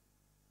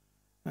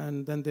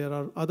 And then there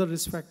are other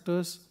risk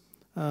factors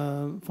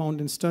found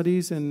in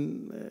studies,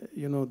 and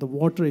the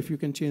water, if you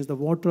can change the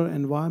water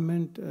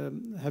environment,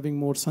 having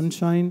more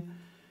sunshine,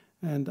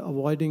 and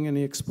avoiding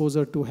any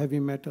exposure to heavy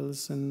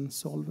metals and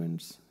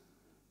solvents.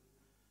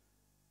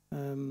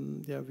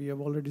 We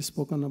have already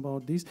spoken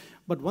about these.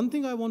 But one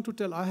thing I want to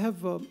tell, I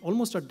have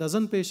almost a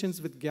dozen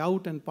patients with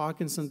gout and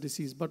Parkinson's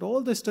disease, but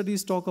all the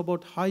studies talk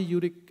about high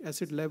uric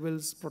acid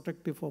levels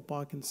protective for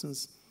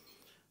Parkinson's.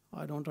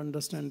 I don't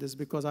understand this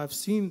because I've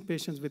seen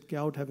patients with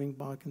gout having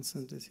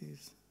Parkinson's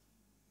disease.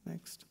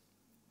 Next.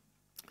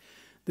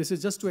 This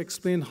is just to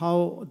explain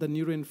how the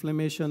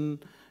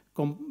neuroinflammation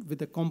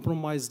with a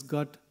compromised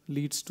gut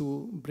leads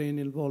to brain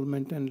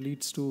involvement and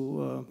leads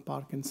to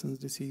Parkinson's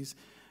disease.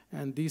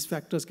 And these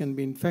factors can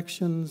be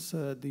infections,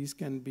 these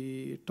can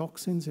be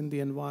toxins in the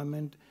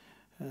environment.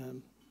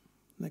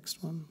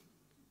 Next one.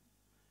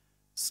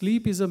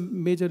 Sleep is a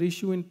major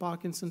issue in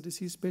Parkinson's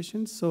disease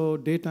patients, so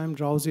daytime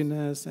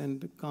drowsiness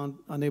and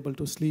unable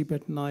to sleep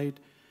at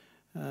night.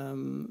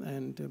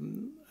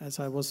 As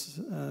I was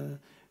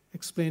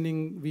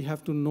explaining, we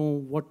have to know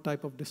what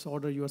type of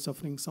disorder you are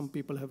suffering. Some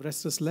people have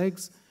restless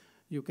legs.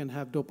 You can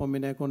have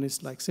dopamine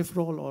agonists like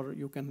Cifrol, or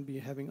you can be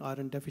having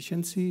iron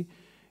deficiency.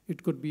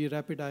 It could be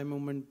rapid eye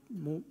movement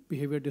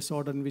behavior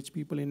disorder in which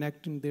people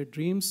enact in their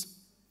dreams.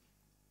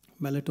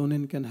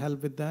 Melatonin can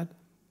help with that.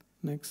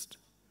 Next.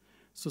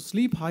 So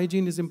sleep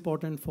hygiene is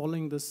important,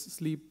 following the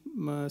sleep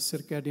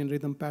circadian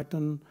rhythm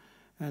pattern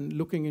and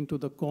looking into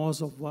the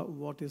cause of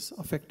what is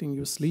affecting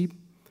your sleep.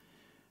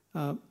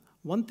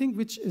 One thing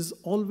which is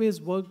always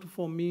worked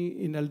for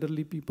me in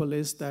elderly people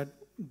is that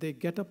they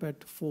get up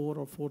at 4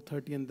 or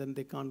 4:30 and then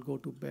they can't go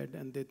to bed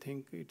and they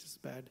think it is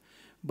bad.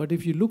 But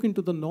if you look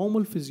into the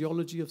normal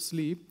physiology of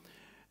sleep,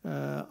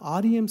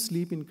 REM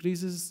sleep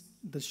increases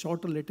the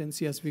shorter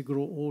latency as we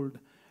grow old,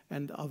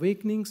 and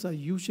awakenings are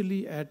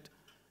usually at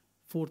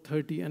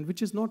 4:30, and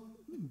which is not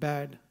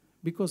bad,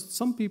 because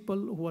some people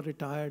who are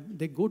retired,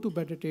 they go to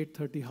bed at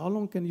 8:30. How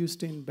long can you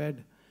stay in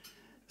bed?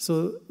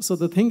 So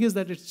the thing is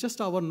that it's just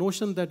our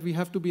notion that we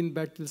have to be in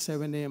bed till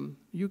 7 a.m.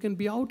 You can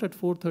be out at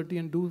 4:30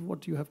 and do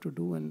what you have to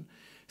do and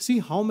see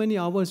how many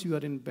hours you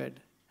are in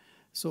bed.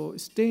 So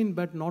stay in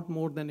bed not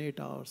more than 8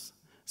 hours.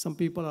 Some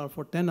people are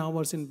for 10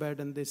 hours in bed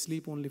and they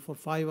sleep only for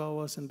 5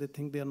 hours and they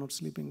think they are not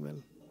sleeping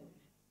well.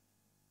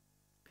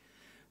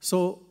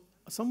 So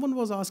someone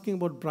was asking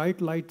about bright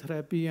light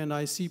therapy, and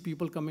I see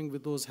people coming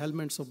with those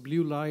helmets of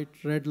blue light,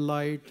 red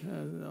light,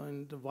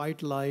 and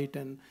white light.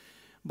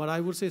 But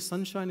I would say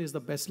sunshine is the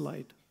best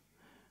light.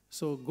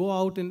 So go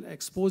out and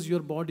expose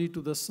your body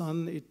to the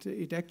sun.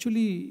 It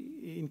actually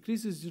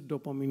increases your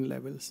dopamine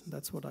levels.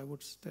 That's what I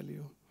would tell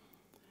you.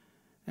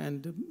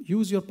 And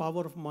use your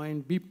power of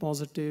mind, be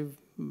positive,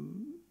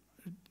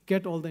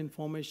 get all the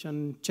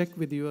information, check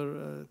with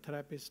your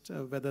therapist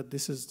whether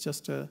this is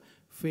just a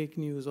fake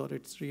news or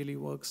it really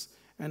works,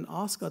 and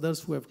ask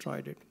others who have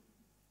tried it.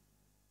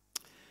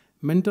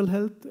 Mental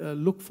health,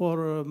 look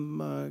for,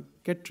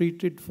 get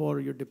treated for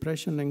your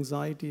depression,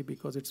 anxiety,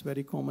 because it's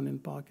very common in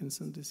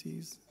Parkinson's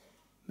disease.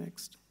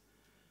 Next.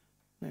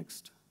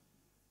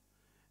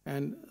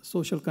 And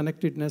social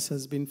connectedness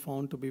has been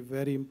found to be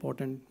very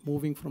important,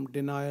 moving from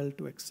denial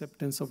to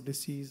acceptance of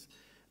disease,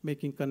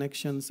 making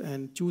connections,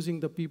 and choosing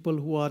the people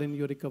who are in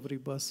your recovery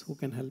bus who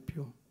can help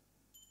you.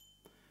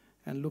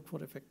 And look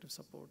for effective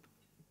support.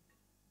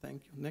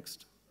 Thank you.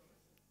 Next.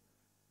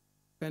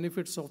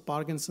 Benefits of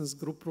Parkinson's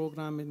group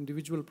program,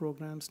 individual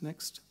programs.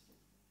 Next.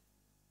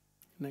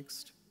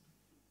 Next.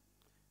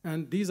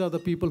 And these are the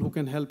people who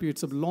can help you.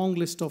 It's a long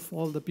list of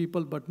all the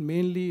people, but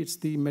mainly it's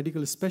the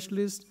medical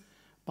specialist,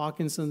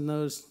 Parkinson's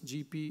nurse,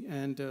 GP,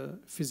 and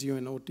physio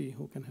and OT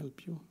who can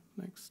help you.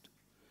 Next.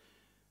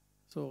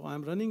 So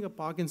I'm running a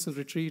Parkinson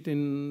retreat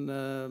in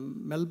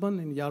Melbourne,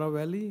 in Yarra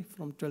Valley,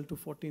 from 12th to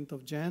 14th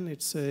of Jan.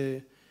 It's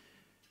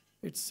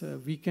a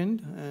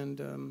weekend,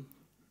 and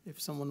if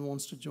someone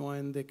wants to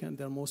join,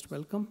 they're most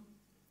welcome.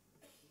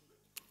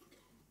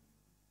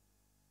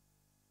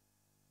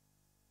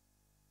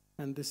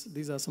 And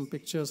these are some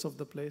pictures of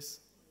the place.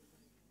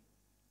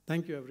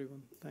 Thank you,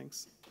 everyone.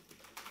 Thanks.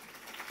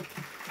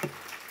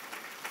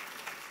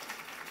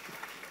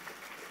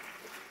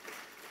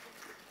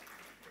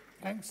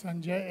 Thanks,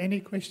 Sanjay. Any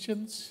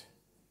questions?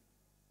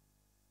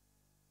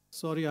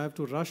 Sorry, I have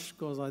to rush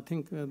because I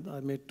think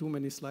I made too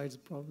many slides,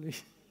 probably.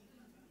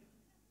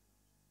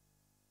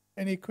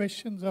 Any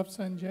questions of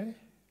Sanjay?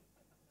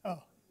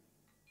 Oh.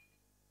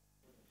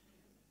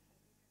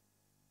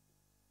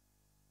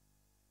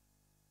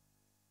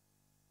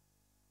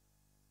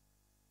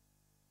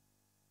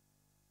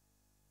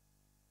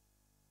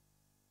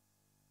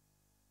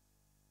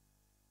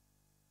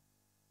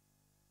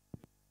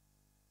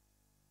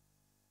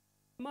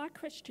 My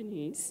question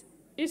is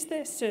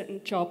there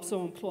certain jobs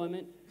or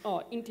employment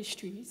or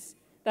industries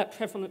that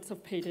prevalence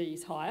of PD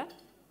is higher?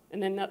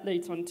 And then that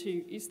leads on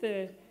to, is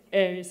there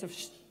areas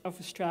of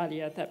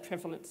Australia that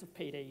prevalence of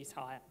PD is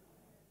higher?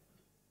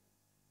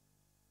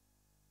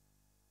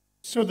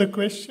 So the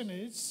question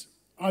is,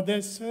 are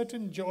there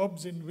certain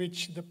jobs in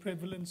which the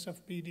prevalence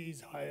of PD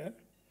is higher?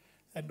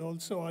 And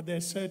also, are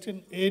there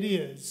certain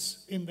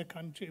areas in the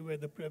country where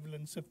the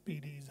prevalence of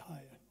PD is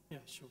higher? Yeah,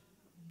 sure.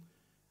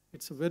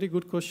 It's a very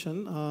good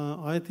question.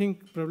 I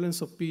think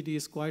prevalence of PD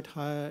is quite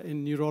high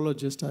in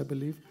neurologists, I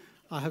believe.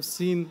 I have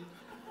seen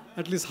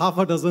at least half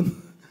a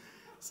dozen.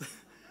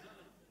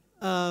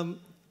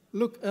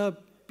 Look,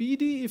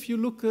 PD, if you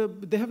look,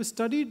 they have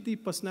studied the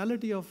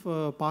personality of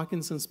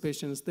Parkinson's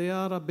patients. They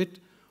are a bit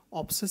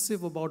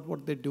obsessive about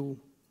what they do,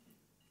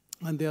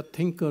 and they are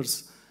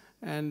thinkers.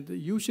 And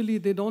usually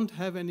they don't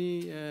have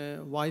any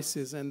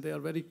vices, and they are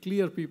very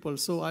clear people.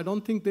 So I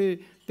don't think they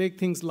take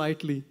things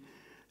lightly.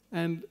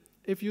 And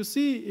if you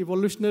see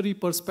evolutionary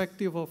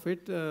perspective of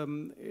it,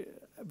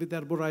 with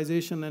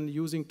herborization and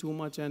using too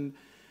much and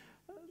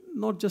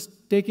not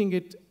just taking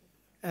it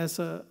as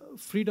a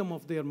freedom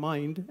of their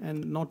mind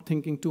and not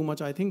thinking too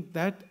much, I think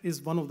that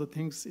is one of the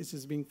things which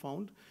is being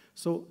found.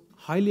 So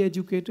highly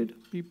educated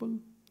people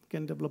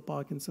can develop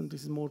Parkinson.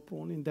 This is more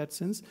prone in that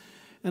sense.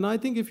 And I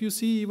think if you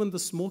see even the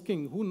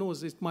smoking, who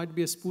knows, it might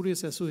be a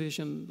spurious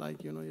association,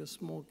 like, you're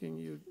smoking,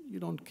 you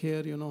don't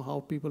care,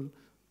 how people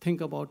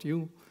think about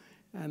you.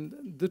 And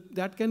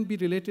that can be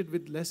related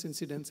with less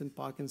incidence in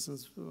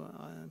Parkinson's.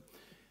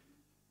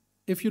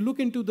 If you look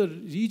into the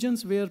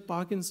regions where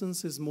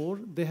Parkinson's is more,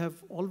 they have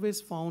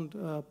always found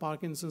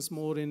Parkinson's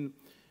more in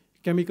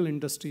chemical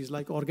industries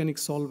like organic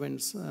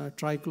solvents,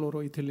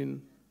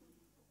 trichloroethylene,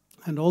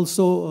 and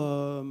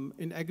also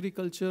in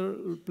agriculture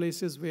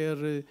places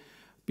where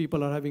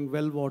people are having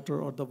well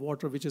water or the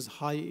water which is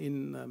high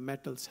in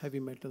metals, heavy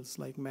metals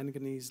like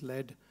manganese,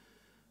 lead,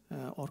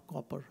 or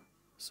copper.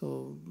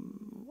 So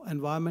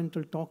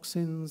environmental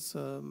toxins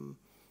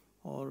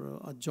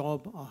or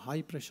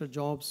high pressure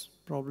jobs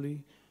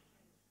probably.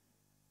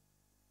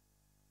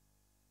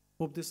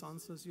 Hope this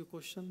answers your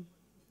question.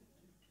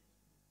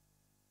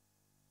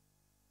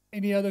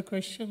 Any other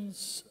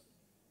questions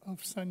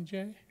of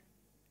Sanjay?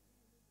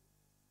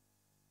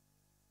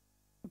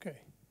 Okay.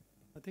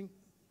 I think.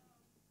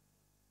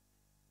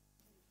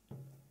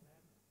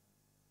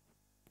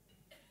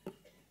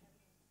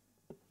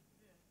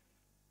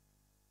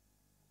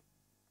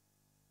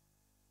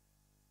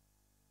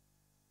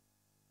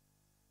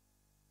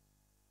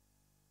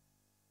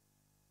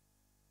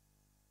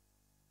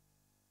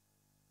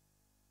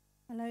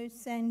 Hello,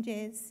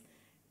 Sanjay.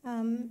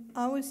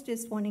 I was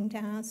just wanting to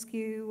ask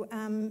you,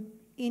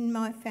 in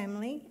my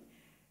family,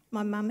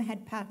 my mum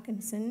had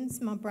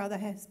Parkinson's, my brother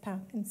has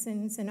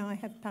Parkinson's, and I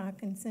have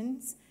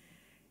Parkinson's.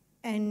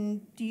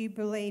 And do you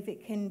believe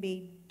it can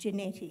be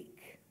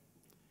genetic?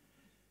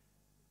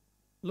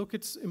 Look,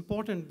 it's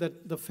important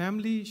that the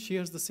family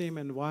shares the same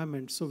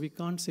environment, so we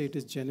can't say it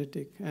is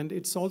genetic. And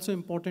it's also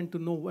important to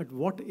know at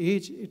what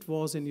age it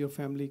was in your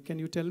family. Can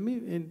you tell me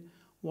in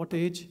what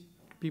age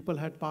people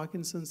had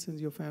Parkinson's in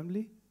your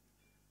family?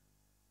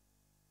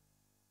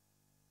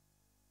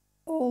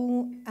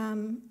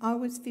 I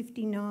was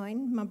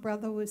 59, my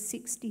brother was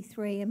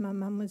 63, and my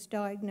mum was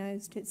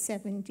diagnosed at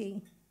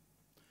 70.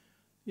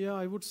 Yeah,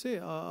 I would say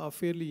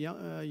fairly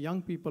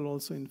young people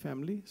also in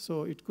family.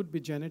 So it could be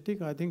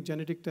genetic. I think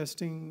genetic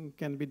testing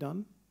can be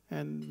done,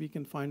 and we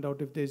can find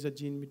out if there's a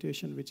gene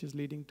mutation which is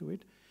leading to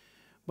it.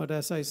 But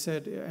as I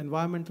said,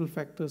 environmental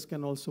factors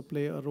can also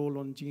play a role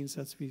on genes,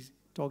 as we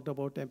talked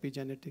about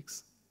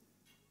epigenetics.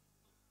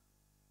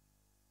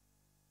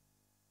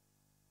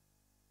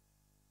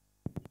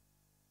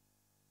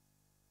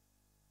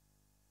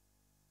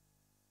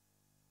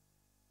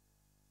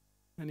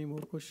 Any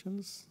more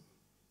questions?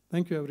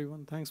 Thank you,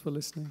 everyone. Thanks for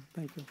listening.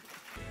 Thank you.